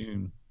beautiful.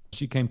 June.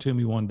 She came to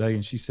me one day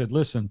and she said,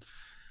 listen,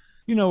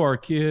 you know, our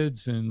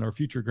kids and our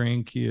future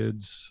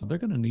grandkids, they're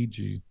going to need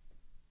you.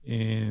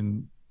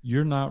 And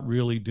you're not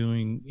really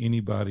doing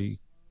anybody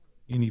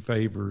any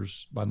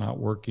favors by not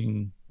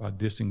working, by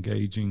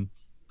disengaging.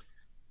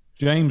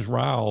 James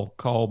Ryle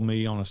called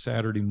me on a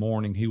Saturday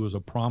morning. He was a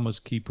Promise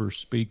Keeper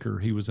speaker.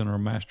 He was in our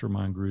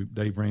mastermind group.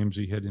 Dave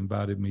Ramsey had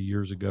invited me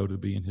years ago to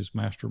be in his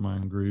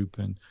mastermind group.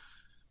 And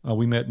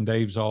we met in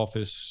Dave's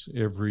office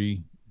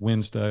every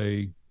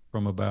Wednesday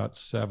from about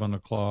 7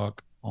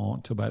 o'clock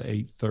on to about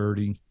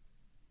 8:30.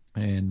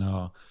 And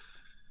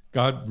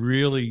God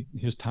really,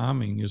 his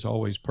timing is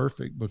always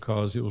perfect,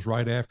 because it was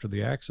right after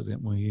the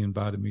accident when he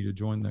invited me to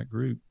join that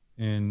group.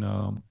 And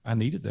I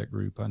needed that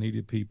group. I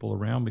needed people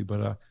around me,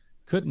 but I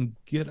couldn't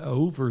get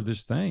over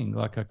this thing.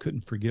 Like I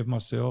couldn't forgive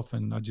myself,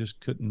 and I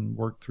just couldn't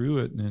work through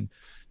it. And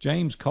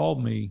James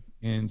called me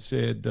and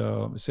said,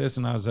 it says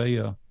in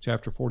Isaiah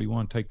chapter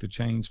 41, take the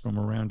chains from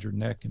around your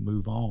neck and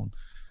move on.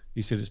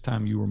 He said, it's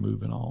time you were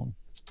moving on.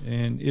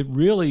 And it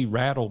really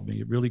rattled me.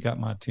 It really got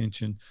my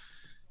attention.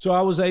 So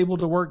I was able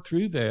to work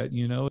through that.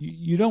 You know,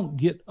 you don't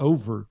get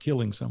over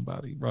killing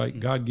somebody, right?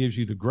 God gives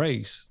you the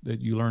grace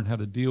that you learn how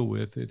to deal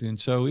with it. And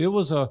so it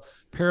was a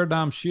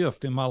paradigm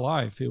shift in my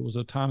life. It was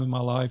a time in my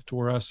life to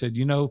where I said,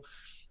 you know,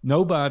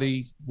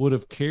 nobody would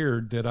have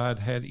cared that I'd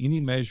had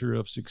any measure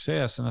of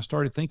success. And I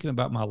started thinking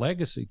about my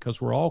legacy,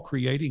 because we're all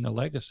creating a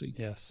legacy.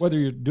 Yes. Whether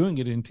you're doing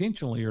it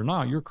intentionally or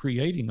not, you're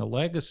creating a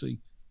legacy.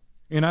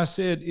 And I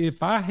said,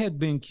 if I had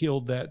been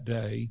killed that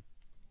day,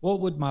 what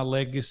would my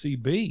legacy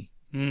be?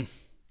 And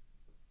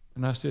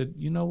I said,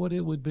 you know what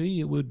it would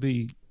be? It would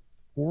be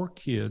poor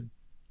kid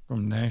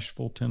from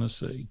Nashville,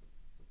 Tennessee,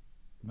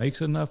 makes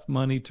enough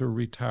money to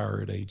retire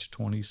at age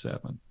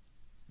 27,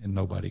 and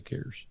nobody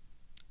cares.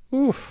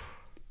 Oof.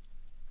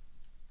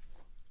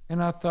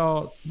 And I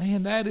thought,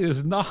 man, that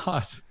is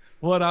not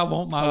what I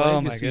want my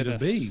legacy to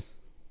be.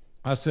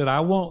 I said, I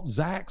want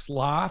Zach's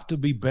life to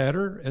be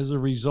better as a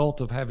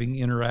result of having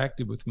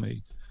interacted with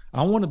me.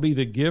 I want to be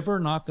the giver,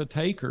 not the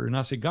taker. And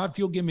I said, God, if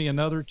you'll give me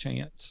another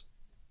chance,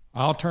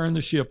 I'll turn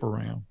the ship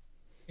around,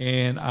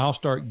 and I'll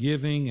start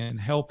giving and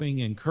helping,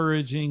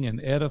 encouraging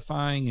and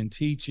edifying and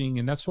teaching.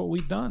 And that's what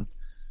we've done.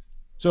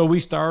 So we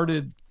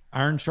started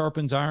Iron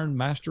Sharpens Iron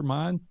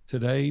Mastermind.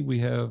 Today we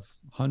have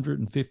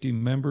 150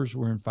 members.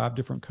 We're in 5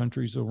 different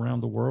countries around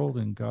the world,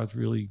 and God's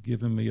really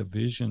given me a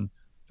vision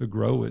to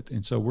grow it.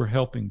 And so we're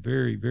helping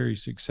very, very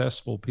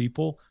successful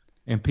people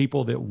and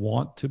people that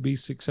want to be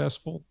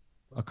successful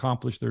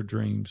accomplish their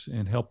dreams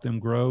and help them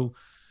grow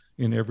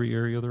in every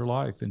area of their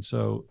life. And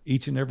so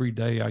each and every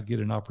day I get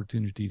an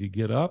opportunity to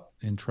get up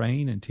and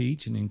train and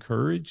teach and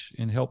encourage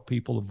and help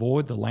people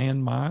avoid the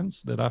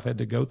landmines that I've had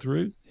to go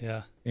through.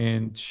 Yeah.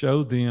 And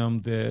show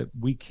them that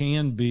we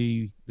can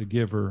be the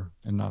giver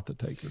and not the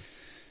taker.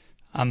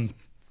 I'm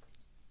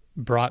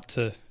brought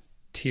to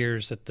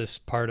tears at this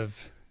part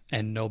of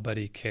 "and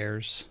nobody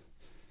cares."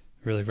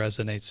 Really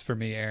resonates for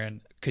me,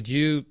 Aaron. Could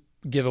you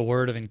give a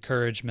word of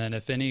encouragement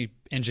if any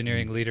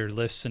engineering leader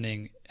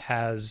listening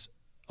has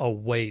a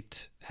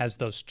weight, has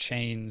those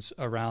chains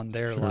around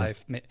their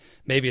life?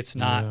 Maybe it's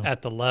not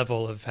at the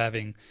level of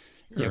having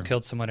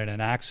killed someone in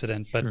an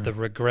accident, but the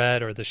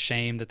regret or the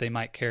shame that they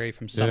might carry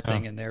from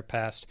something in their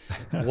past.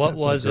 What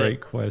was it?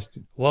 Great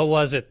question. What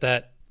was it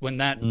that when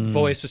that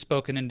voice was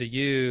spoken into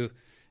you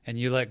and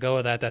you let go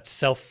of that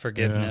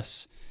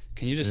self-forgiveness?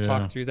 Can you just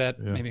talk through that?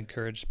 Maybe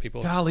encourage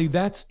people. Golly,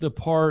 that's the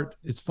part.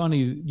 It's funny.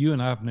 You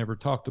and I have never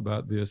talked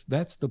about this.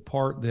 That's the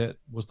part that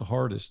was the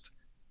hardest.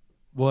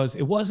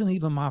 It wasn't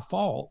even my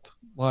fault.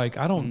 Like,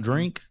 I don't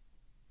drink,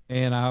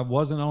 and I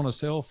wasn't on a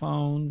cell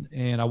phone,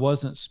 and I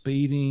wasn't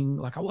speeding.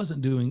 Like, I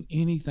wasn't doing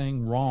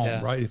anything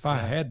wrong, right? If I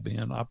had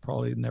been, I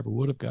probably never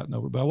would have gotten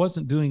over it, but I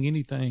wasn't doing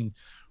anything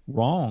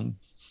wrong.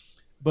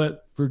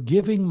 But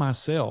forgiving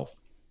myself,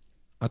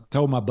 I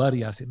told my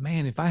buddy, I said,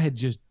 man, if I had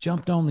just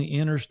jumped on the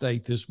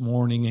interstate this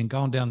morning and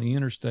gone down the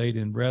interstate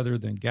and rather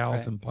than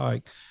Gallatin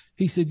Pike,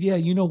 he said, yeah,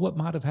 you know what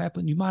might have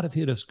happened? You might have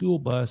hit a school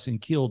bus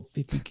and killed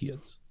 50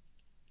 kids.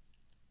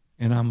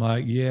 And I'm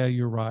like, yeah,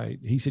 you're right.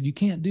 He said, you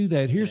can't do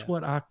that. Here's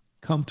what I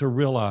come to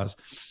realize.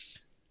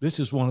 This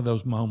is one of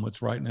those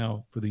moments right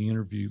now for the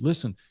interview.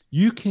 Listen,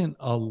 you can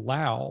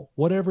allow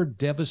whatever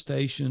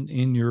devastation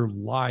in your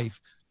life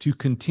to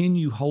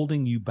continue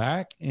holding you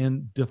back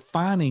and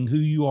defining who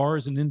you are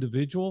as an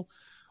individual,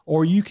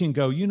 or you can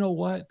go, you know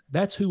what?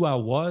 That's who I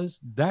was.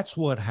 That's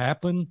what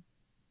happened.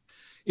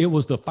 It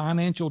was the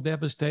financial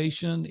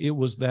devastation. It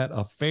was that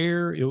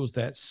affair. It was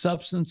that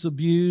substance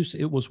abuse.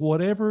 It was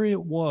whatever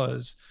it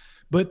was.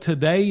 But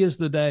today is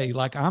the day.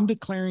 Like, I'm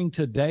declaring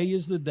today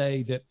is the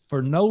day that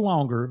for no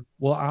longer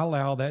will I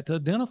allow that to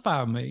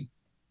identify me.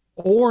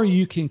 Or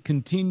you can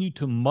continue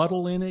to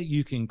muddle in it.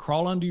 You can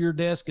crawl under your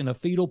desk in a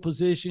fetal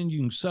position. You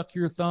can suck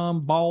your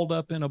thumb balled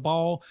up in a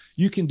ball.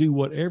 You can do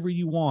whatever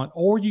you want.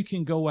 Or you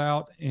can go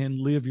out and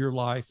live your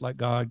life like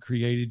God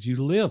created you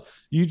to live.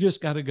 You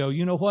just got to go,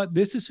 you know what?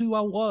 This is who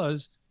I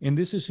was, and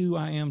this is who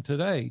I am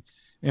today.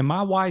 And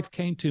my wife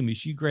came to me.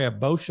 She grabbed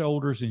both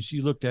shoulders, and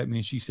she looked at me,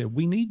 and she said,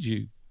 we need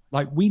you.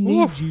 Like, we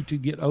need you to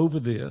get over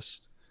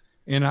this.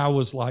 And I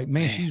was like,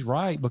 man, she's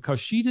right, because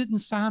she didn't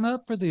sign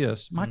up for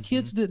this. My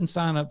kids didn't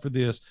sign up for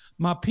this.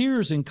 My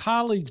peers and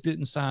colleagues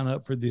didn't sign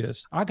up for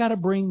this. I got to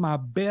bring my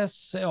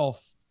best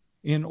self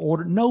in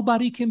order.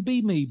 Nobody can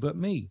be me but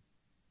me.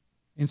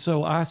 And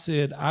so I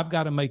said, I've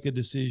got to make a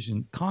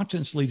decision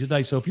consciously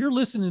today. So if you're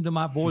listening to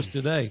my voice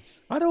today,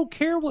 I don't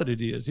care what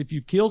it is. If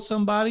you've killed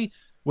somebody,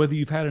 whether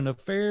you've had an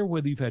affair,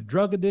 whether you've had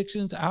drug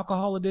addictions,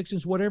 alcohol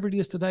addictions, whatever it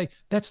is today,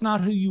 that's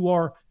not who you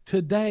are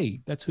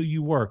today. That's who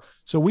you were.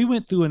 So we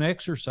went through an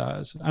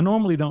exercise. I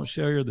normally don't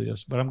share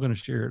this, but I'm going to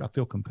share it. I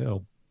feel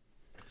compelled.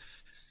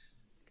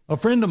 A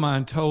friend of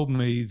mine told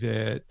me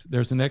that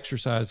there's an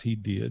exercise he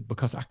did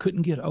because I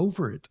couldn't get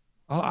over it.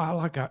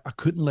 I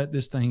couldn't let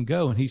this thing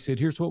go. And he said,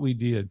 here's what we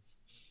did.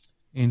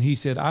 And he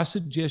said, I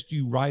suggest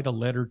you write a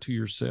letter to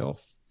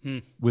yourself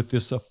with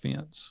this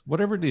offense,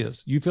 whatever it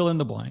is, you fill in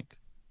the blank.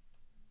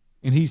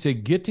 And he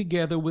said, get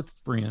together with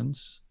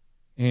friends.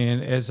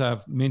 And as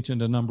I've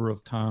mentioned a number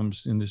of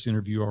times in this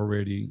interview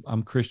already,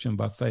 I'm Christian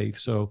by faith.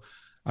 So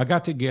I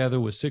got together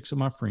with 6 of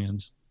my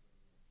friends.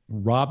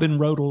 Robin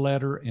wrote a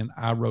letter and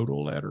I wrote a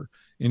letter.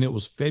 And it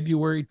was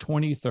February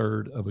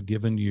 23rd of a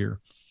given year.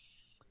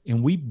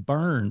 And we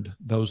burned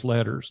those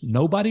letters.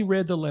 Nobody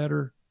read the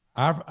letter.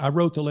 I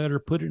wrote the letter,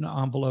 put it in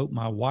an envelope.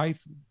 My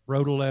wife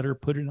wrote a letter,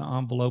 put it in an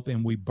envelope,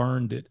 and we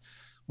burned it.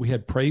 We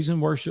had praise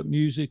and worship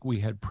music. We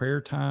had prayer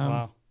time.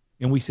 Wow.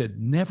 And we said,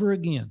 never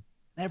again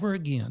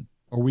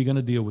are we going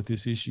to deal with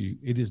this issue.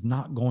 It is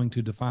not going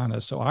to define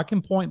us. So I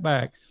can point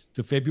back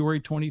to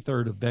February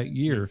 23rd of that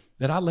year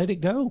that I let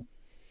it go.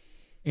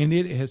 And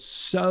it has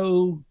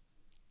so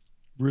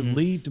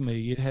relieved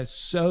me. It has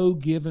so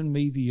given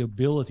me the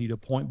ability to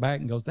point back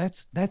and go,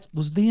 that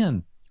was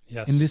then.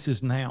 Yes. And this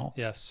is now.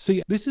 Yes.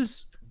 See, this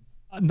is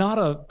not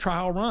a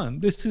trial run.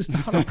 This is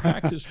not a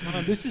practice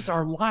run. This is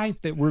our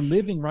life that we're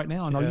living right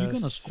now. And are you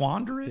going to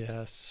squander it?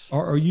 Yes.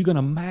 Or are you going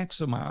to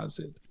maximize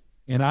it?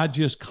 And I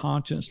just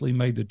consciously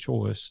made the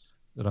choice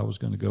that I was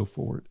going to go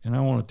for it. And I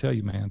want to tell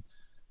you, man,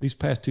 these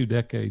past 2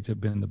 decades have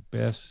been the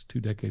best 2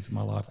 decades of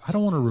my life. I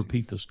don't want to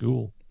repeat the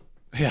school.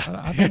 Yeah.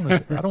 I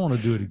don't want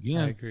to do it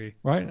again. I agree.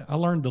 Right. I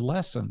learned the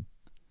lesson.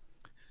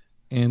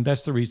 And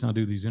that's the reason I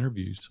do these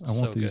interviews. I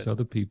want these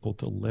other people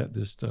to let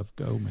this stuff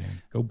go,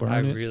 man. Go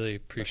burn it. I really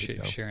appreciate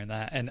you sharing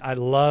that. And I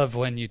love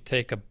when you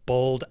take a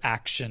bold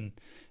action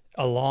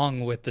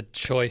along with the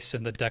choice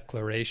and the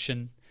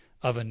declaration.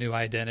 of a new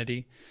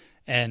identity.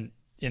 And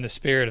in the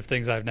spirit of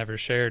things I've never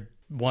shared,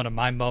 one of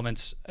my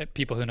moments,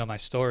 people who know my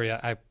story,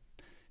 I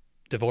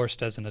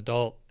divorced as an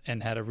adult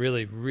and had a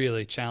really,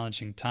 really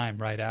challenging time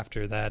right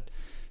after that,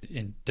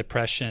 in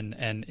depression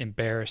and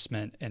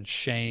embarrassment and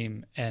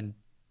shame. And,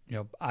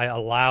 I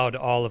allowed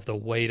all of the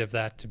weight of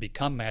that to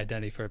become my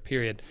identity for a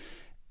period.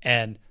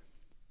 And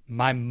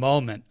my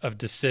moment of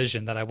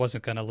decision that I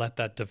wasn't going to let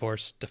that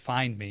divorce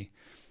define me,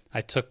 I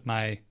took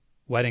my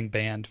wedding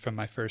band from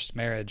my first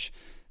marriage.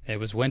 It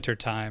was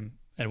wintertime,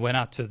 and went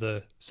out to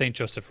the St.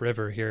 Joseph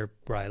River here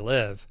where I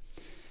live.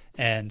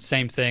 And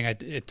same thing,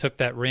 it took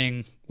that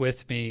ring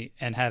with me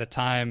and had a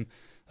time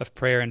of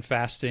prayer and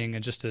fasting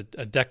and just a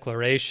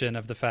declaration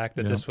of the fact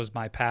that this was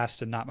my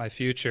past and not my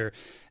future.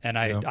 And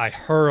I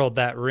hurled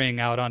that ring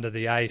out onto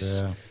the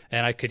ice,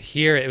 and I could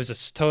hear it. It was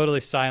a totally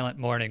silent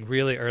morning,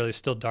 really early,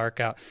 still dark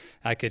out.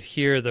 I could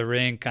hear the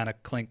ring kind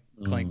of clink,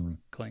 clink,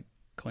 clink,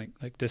 clink,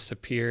 like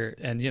disappear.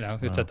 And,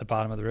 it's at the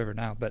bottom of the river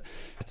now, but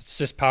it's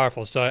just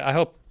powerful. So I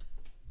hope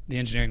the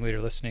engineering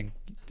leader listening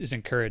is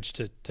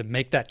encouraged to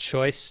make that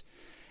choice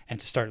and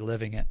to start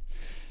living it.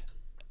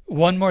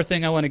 One more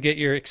thing I want to get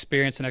your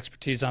experience and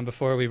expertise on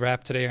before we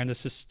wrap today, and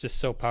this is just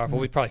so powerful.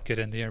 We probably could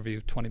end the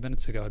interview 20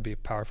 minutes ago. It'd be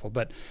powerful.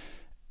 But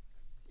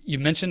you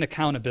mentioned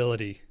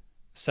accountability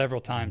several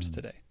times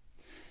today.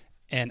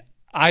 And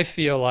I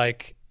feel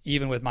like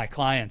even with my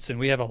clients, and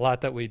we have a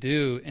lot that we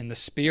do in the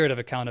spirit of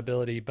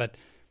accountability, but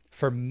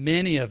for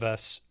many of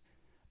us,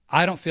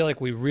 I don't feel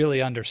like we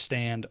really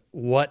understand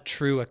what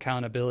true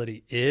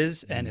accountability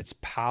is and its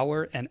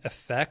power and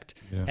effect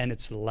and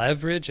its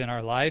leverage in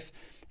our life.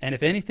 And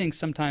if anything,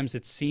 sometimes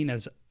it's seen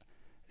as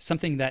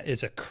something that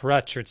is a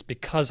crutch, or it's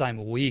because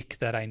I'm weak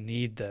that I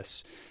need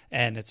this.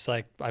 And it's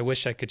like, I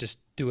wish I could just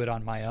do it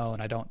on my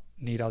own. I don't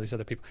need all these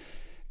other people.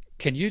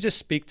 Can you just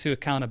speak to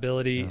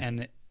accountability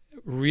and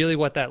really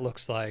what that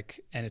looks like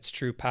and its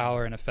true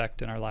power and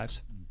effect in our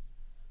lives?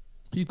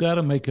 You got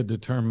to make a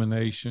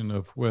determination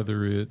of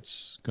whether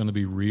it's going to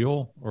be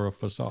real or a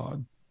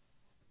facade.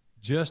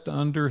 Just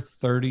under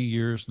 30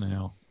 years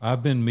now,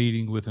 I've been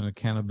meeting with an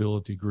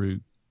accountability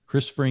group.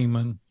 Chris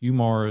Freeman, Hugh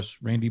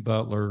Morris, Randy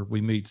Butler. We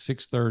meet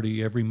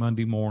 6:30 every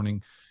Monday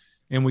morning,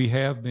 and we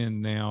have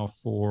been now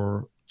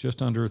for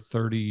just under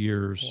 30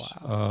 years.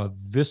 Wow.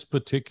 This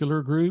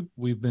particular group,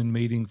 we've been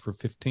meeting for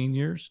 15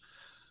 years.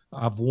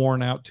 I've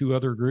worn out 2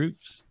 other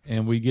groups,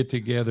 and we get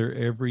together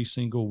every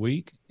single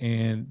week,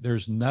 and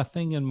there's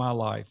nothing in my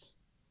life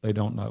they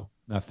don't know.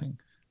 Nothing.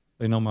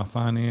 They know my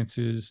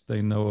finances.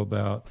 They know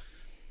about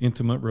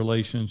intimate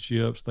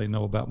relationships. They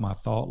know about my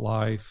thought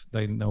life.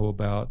 They know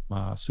about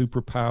my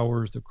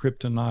superpowers, the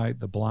kryptonite,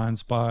 the blind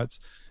spots,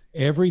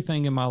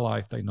 everything in my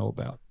life they know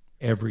about,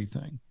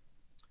 everything.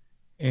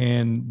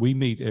 And we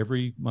meet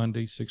every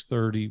Monday,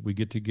 6:30. We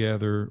get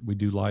together. We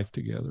do life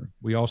together.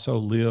 We also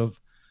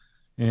live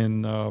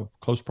in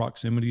close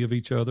proximity of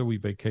each other. We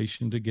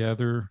vacation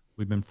together.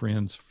 We've been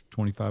friends for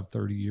 25,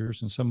 30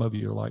 years. And some of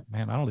you are like,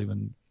 man, I don't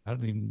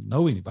even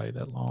know anybody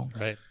that long.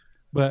 Right.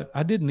 But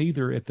I didn't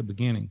either at the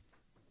beginning.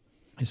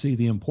 You see,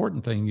 the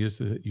important thing is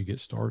that you get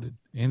started,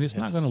 and it's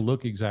not going to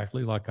look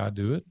exactly like I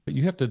do it, but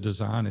you have to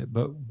design it.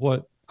 But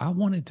what I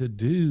wanted to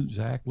do,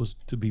 Zach, was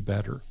to be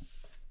better.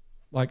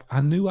 Like,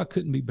 I knew I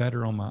couldn't be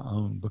better on my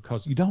own,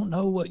 because you don't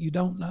know what you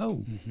don't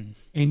know.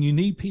 And you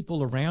need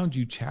people around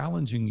you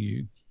challenging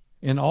you.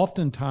 And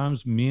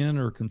oftentimes men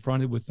are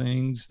confronted with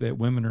things that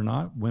women are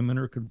not. Women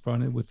are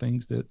confronted with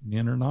things that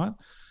men are not.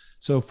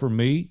 So for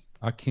me,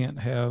 I can't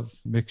have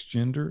mixed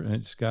gender, and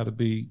it's got to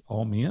be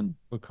all men,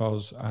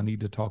 because I need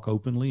to talk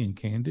openly and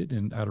candid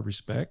and out of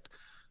respect.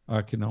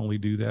 I can only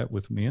do that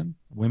with men.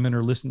 Women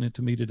are listening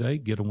to me today.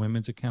 Get a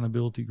women's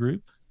accountability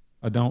group.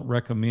 I don't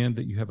recommend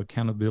that you have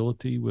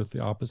accountability with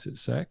the opposite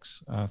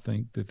sex. I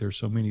think that there's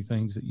so many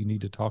things that you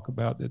need to talk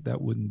about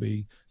that wouldn't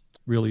be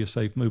really a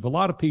safe move. A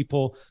lot of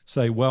people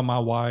say, well, my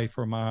wife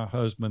or my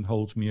husband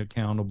holds me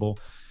accountable.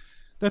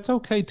 That's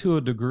okay to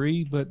a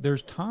degree, but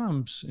there's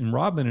times, and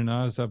Robin and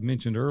I, as I've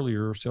mentioned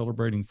earlier, are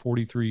celebrating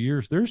 43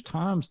 years. There's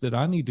times that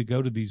I need to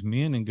go to these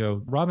men and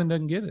go, Robin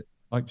doesn't get it.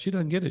 Like, she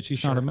doesn't get it.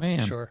 She's not a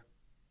man. Sure.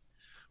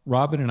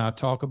 Robin and I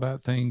talk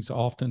about things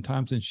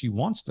oftentimes, and she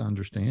wants to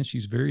understand.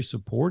 She's very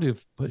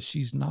supportive, but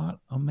she's not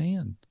a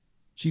man.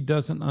 She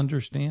doesn't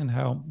understand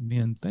how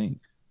men think.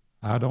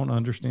 I don't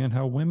understand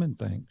how women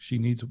think. She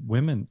needs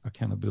women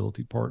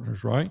accountability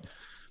partners, right?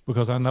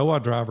 Because I know I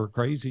drive her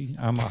crazy.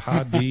 I'm a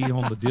high D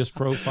on the disc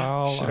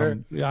profile. Sure.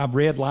 I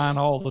red line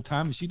all the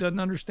time, and she doesn't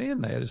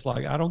understand that. It's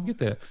like, I don't get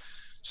that.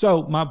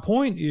 So my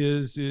point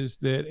is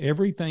that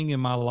everything in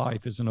my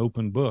life is an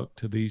open book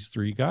to these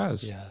 3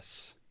 guys.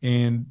 Yes.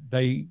 And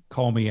they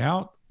call me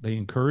out. They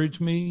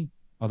encourage me.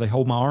 They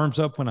hold my arms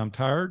up when I'm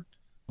tired.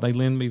 They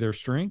lend me their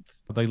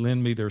strength. They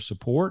lend me their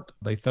support.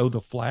 They throw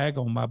the flag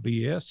on my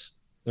BS.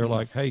 They're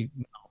like, hey,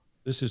 no,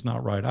 this is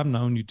not right. I've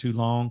known you too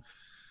long.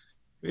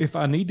 If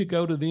I need to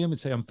go to them and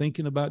say, I'm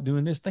thinking about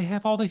doing this, they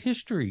have all the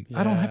history.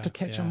 I don't have to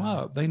catch them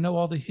up. They know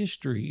all the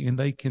history, and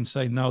they can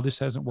say, no, this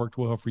hasn't worked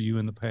well for you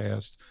in the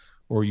past,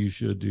 or you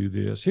should do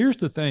this. Here's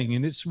the thing,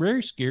 and it's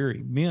very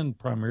scary. Men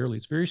primarily,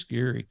 it's very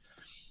scary,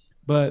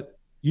 but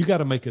you got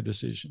to make a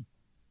decision.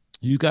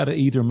 You got to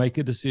either make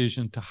a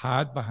decision to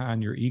hide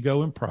behind your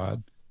ego and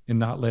pride and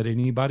not let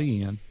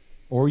anybody in,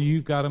 or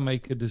you've got to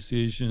make a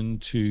decision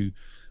to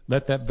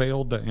let that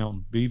veil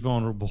down, be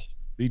vulnerable,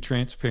 be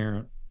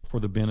transparent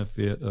for the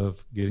benefit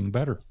of getting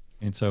better.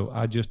 And so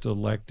I just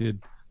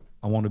elected,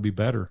 I want to be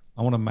better.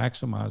 I want to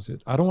maximize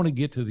it. I don't want to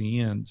get to the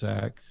end,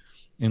 Zach,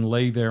 and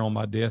lay there on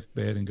my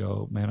deathbed and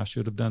go, man, I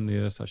should have done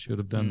this. I should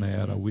have done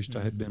that. I wished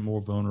I had been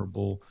more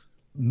vulnerable.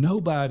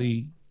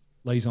 Nobody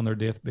lays on their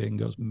deathbed and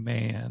goes,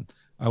 man,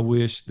 I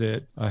wish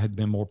that I had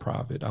been more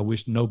private. I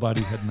wish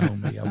nobody had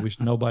known me. I wish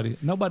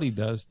nobody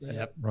does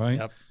that. Right.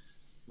 Yep.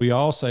 We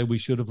all say we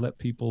should have let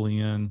people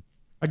in.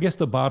 I guess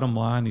the bottom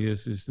line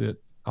is that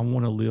I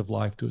want to live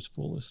life to its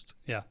fullest.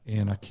 Yeah.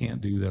 And I can't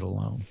do that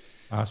alone.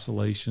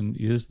 Isolation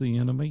is the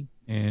enemy.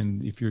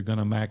 And if you're going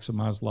to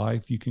maximize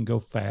life, you can go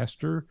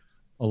faster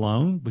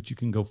alone, but you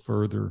can go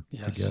further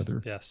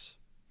together. Yes.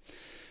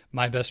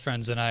 My best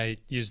friends and I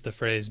use the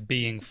phrase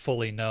being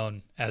fully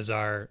known as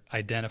our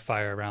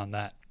identifier around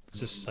that. It's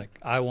just like,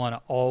 I want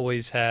to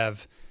always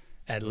have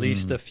at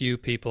least a few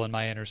people in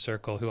my inner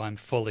circle who I'm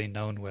fully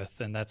known with.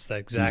 And that's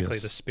exactly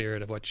the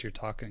spirit of what you're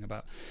talking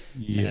about.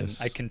 Yes.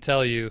 And I can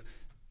tell you,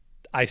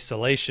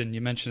 isolation, you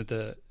mentioned at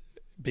the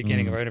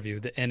beginning of our interview,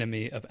 the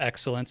enemy of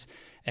excellence.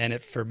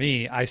 And for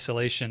me,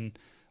 isolation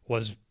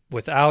was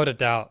without a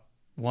doubt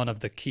one of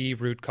the key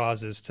root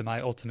causes to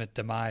my ultimate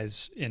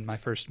demise in my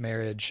first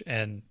marriage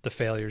and the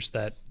failures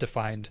that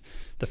defined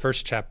the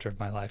first chapter of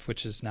my life,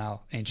 which is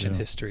now ancient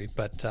history.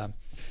 But,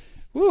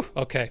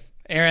 okay.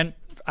 Aaron,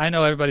 I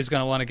know everybody's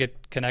going to want to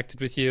get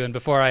connected with you. And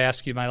before I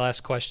ask you my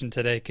last question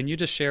today, can you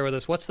just share with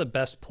us what's the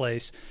best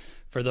place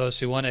for those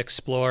who want to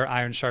explore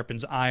Iron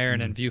Sharpens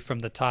Iron and View from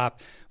the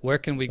Top? Where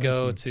can we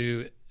go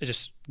to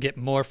just get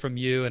more from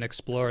you and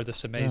explore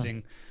this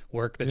amazing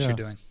work that you're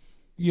doing?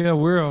 Yeah,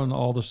 we're on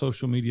all the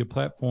social media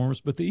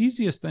platforms, but the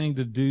easiest thing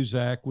to do,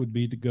 Zach, would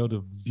be to go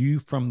to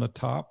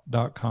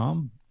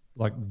viewfromthetop.com,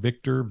 like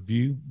Victor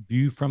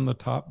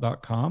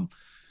viewfromthetop.com.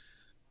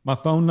 My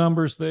phone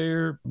number's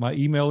there, my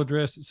email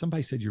address.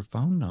 Somebody said your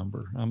phone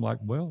number. I'm like,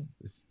 well,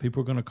 if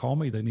people are going to call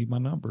me, they need my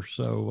number.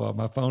 So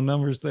my phone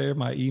number is there.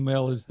 My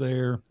email is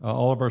there.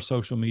 All of our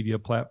social media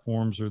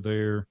platforms are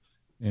there.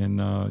 And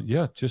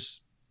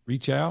just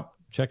reach out,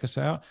 check us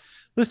out.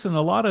 Listen,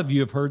 a lot of you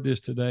have heard this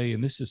today,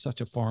 and this is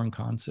such a foreign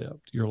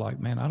concept. You're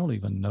like, man, I don't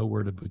even know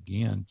where to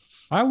begin.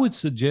 I would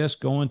suggest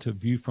going to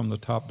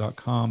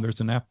viewfromthetop.com. There's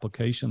an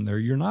application there.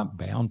 You're not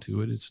bound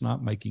to it. It's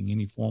not making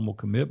any formal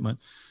commitment,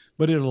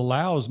 but it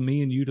allows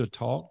me and you to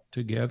talk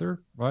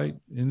together, right?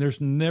 And there's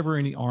never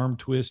any arm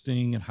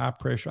twisting and high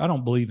pressure. I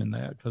don't believe in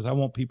that because I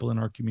want people in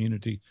our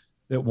community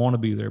that want to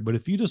be there. But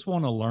if you just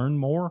want to learn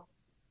more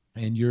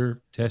and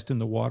you're testing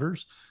the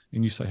waters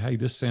and you say, hey,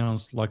 this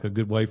sounds like a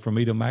good way for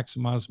me to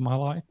maximize my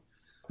life,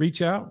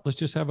 reach out. Let's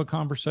just have a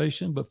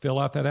conversation, but fill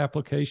out that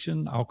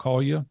application. I'll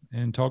call you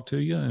and talk to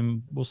you,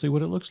 and we'll see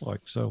what it looks like.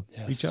 So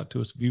reach out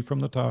to us,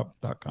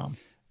 viewfromthetop.com.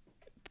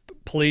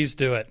 Please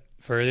do it.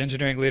 For the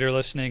engineering leader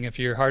listening, if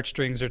your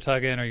heartstrings are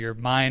tugging or your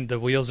mind, the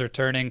wheels are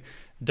turning,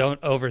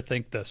 don't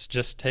overthink this.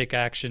 Just take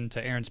action.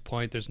 To Aaron's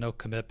point, there's no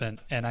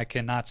commitment, and I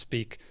cannot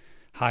speak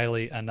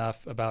highly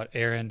enough about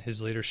Aaron,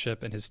 his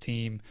leadership, and his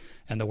team,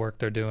 and the work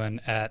they're doing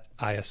at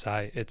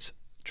ISI. It's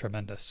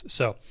tremendous.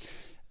 So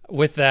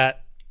with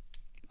that,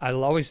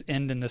 I'll always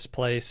end in this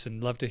place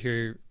and love to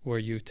hear where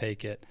you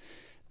take it.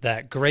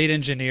 That great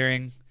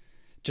engineering,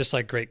 just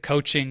like great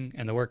coaching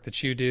and the work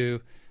that you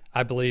do,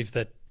 I believe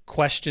that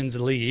questions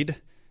lead,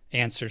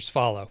 answers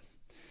follow.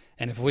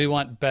 And if we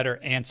want better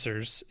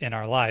answers in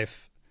our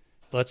life,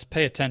 let's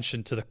pay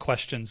attention to the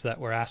questions that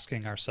we're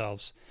asking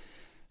ourselves.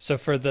 So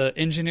for the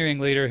engineering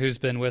leader who's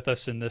been with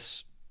us in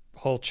this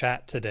whole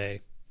chat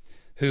today,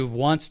 who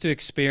wants to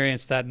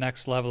experience that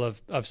next level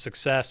of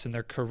success in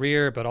their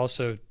career, but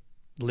also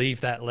leave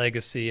that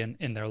legacy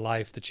in their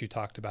life that you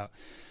talked about,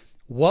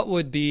 what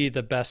would be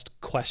the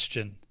best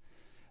question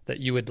that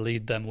you would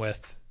lead them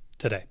with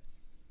today?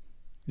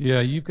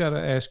 Yeah, you've got to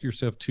ask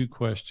yourself two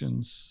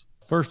questions.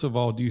 First of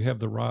all, do you have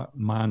the right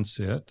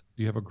mindset?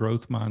 Do you have a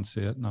growth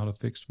mindset, not a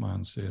fixed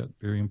mindset?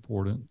 Very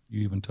important.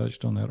 You even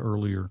touched on that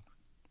earlier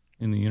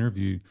in the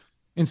interview.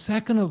 And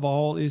second of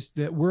all is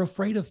that we're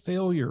afraid of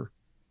failure.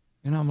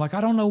 And I'm like,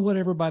 I don't know what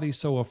everybody's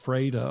so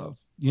afraid of.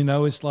 You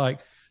know, it's like,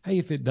 hey,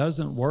 if it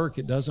doesn't work,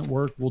 it doesn't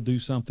work. We'll do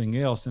something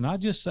else. And I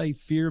just say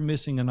fear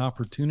missing an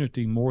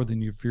opportunity more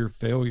than you fear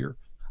failure.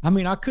 I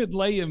mean, I could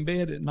lay in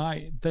bed at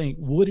night and think,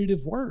 would it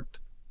have worked?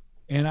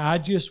 And I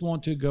just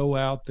want to go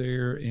out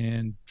there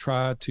and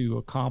try to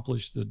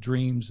accomplish the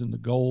dreams and the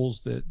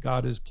goals that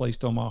God has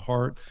placed on my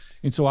heart.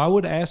 And so I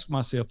would ask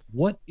myself,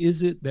 what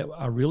is it that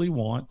I really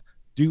want?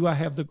 Do I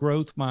have the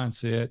growth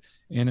mindset?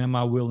 And am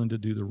I willing to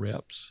do the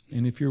reps?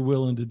 And if you're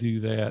willing to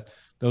do that,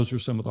 those are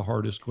some of the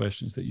hardest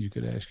questions that you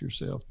could ask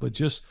yourself. But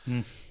just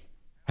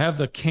have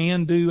the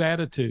can-do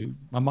attitude.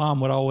 My mom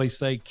would always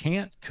say,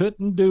 can't,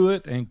 couldn't do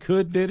it, and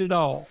could did it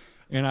all.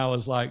 And I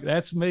was like,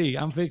 that's me.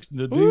 I'm fixing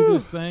to do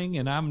this thing,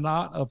 and I'm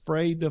not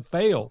afraid to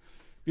fail.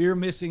 Fear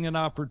missing an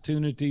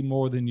opportunity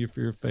more than you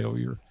fear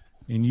failure.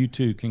 And you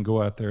too can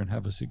go out there and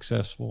have a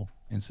successful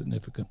and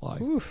significant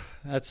life.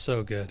 That's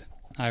so good.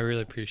 I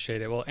really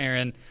appreciate it. Well,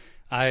 Aaron,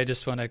 I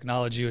just want to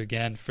acknowledge you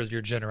again for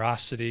your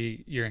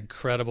generosity, your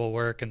incredible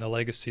work, and the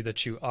legacy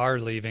that you are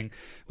leaving.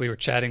 We were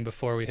chatting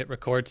before we hit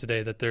record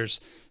today that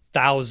there's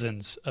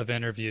thousands of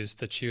interviews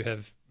that you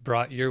have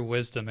brought your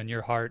wisdom and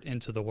your heart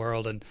into the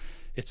world, and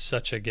it's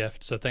such a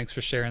gift. So thanks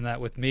for sharing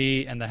that with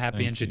me and the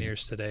Happy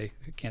Engineers today.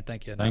 I can't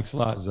thank you enough. Thanks a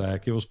lot,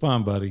 Zach. It was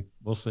fun, buddy.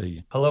 We'll see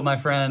you. Hello, my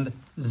friend.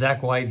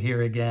 Zach White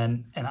here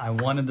again, and I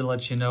wanted to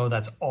let you know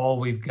that's all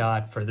we've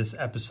got for this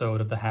episode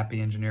of the Happy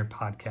Engineer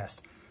podcast.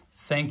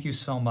 Thank you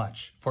so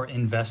much for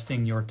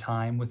investing your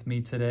time with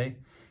me today.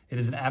 It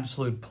is an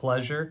absolute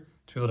pleasure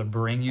to be able to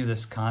bring you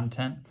this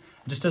content.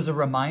 Just as a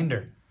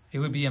reminder, it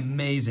would be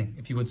amazing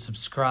if you would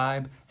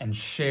subscribe and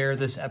share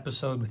this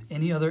episode with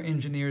any other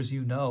engineers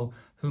you know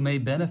who may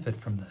benefit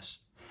from this.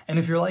 And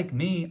if you're like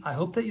me, I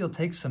hope that you'll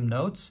take some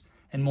notes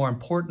and, more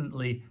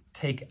importantly,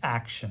 take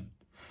action.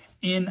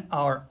 In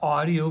our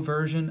audio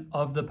version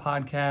of the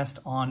podcast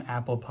on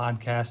Apple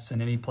Podcasts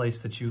and any place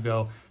that you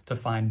go to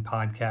find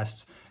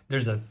podcasts,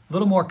 there's a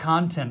little more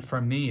content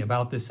from me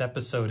about this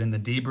episode in the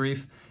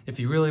debrief. If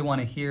you really want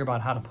to hear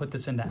about how to put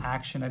this into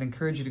action, I'd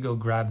encourage you to go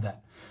grab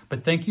that.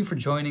 But thank you for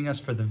joining us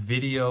for the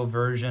video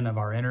version of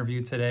our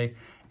interview today.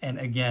 And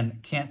again,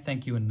 can't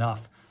thank you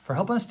enough for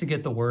helping us to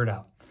get the word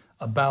out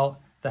about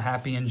the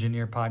Happy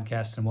Engineer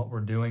podcast and what we're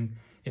doing.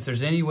 If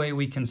there's any way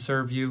we can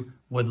serve you,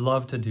 would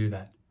love to do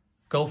that.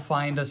 Go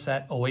find us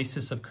at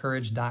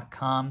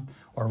oasisofcourage.com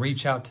or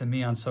reach out to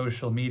me on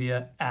social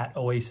media at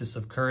Oasis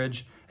of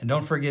Courage. And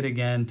don't forget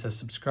again to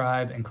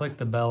subscribe and click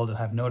the bell to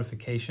have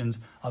notifications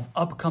of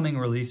upcoming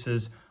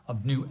releases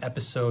of new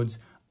episodes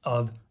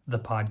of the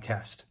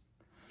podcast.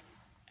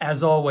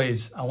 As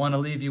always, I want to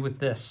leave you with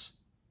this.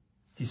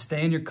 If you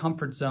stay in your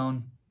comfort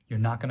zone, you're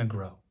not going to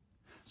grow.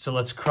 So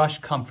let's crush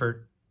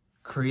comfort,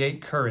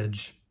 create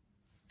courage,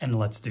 and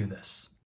let's do this.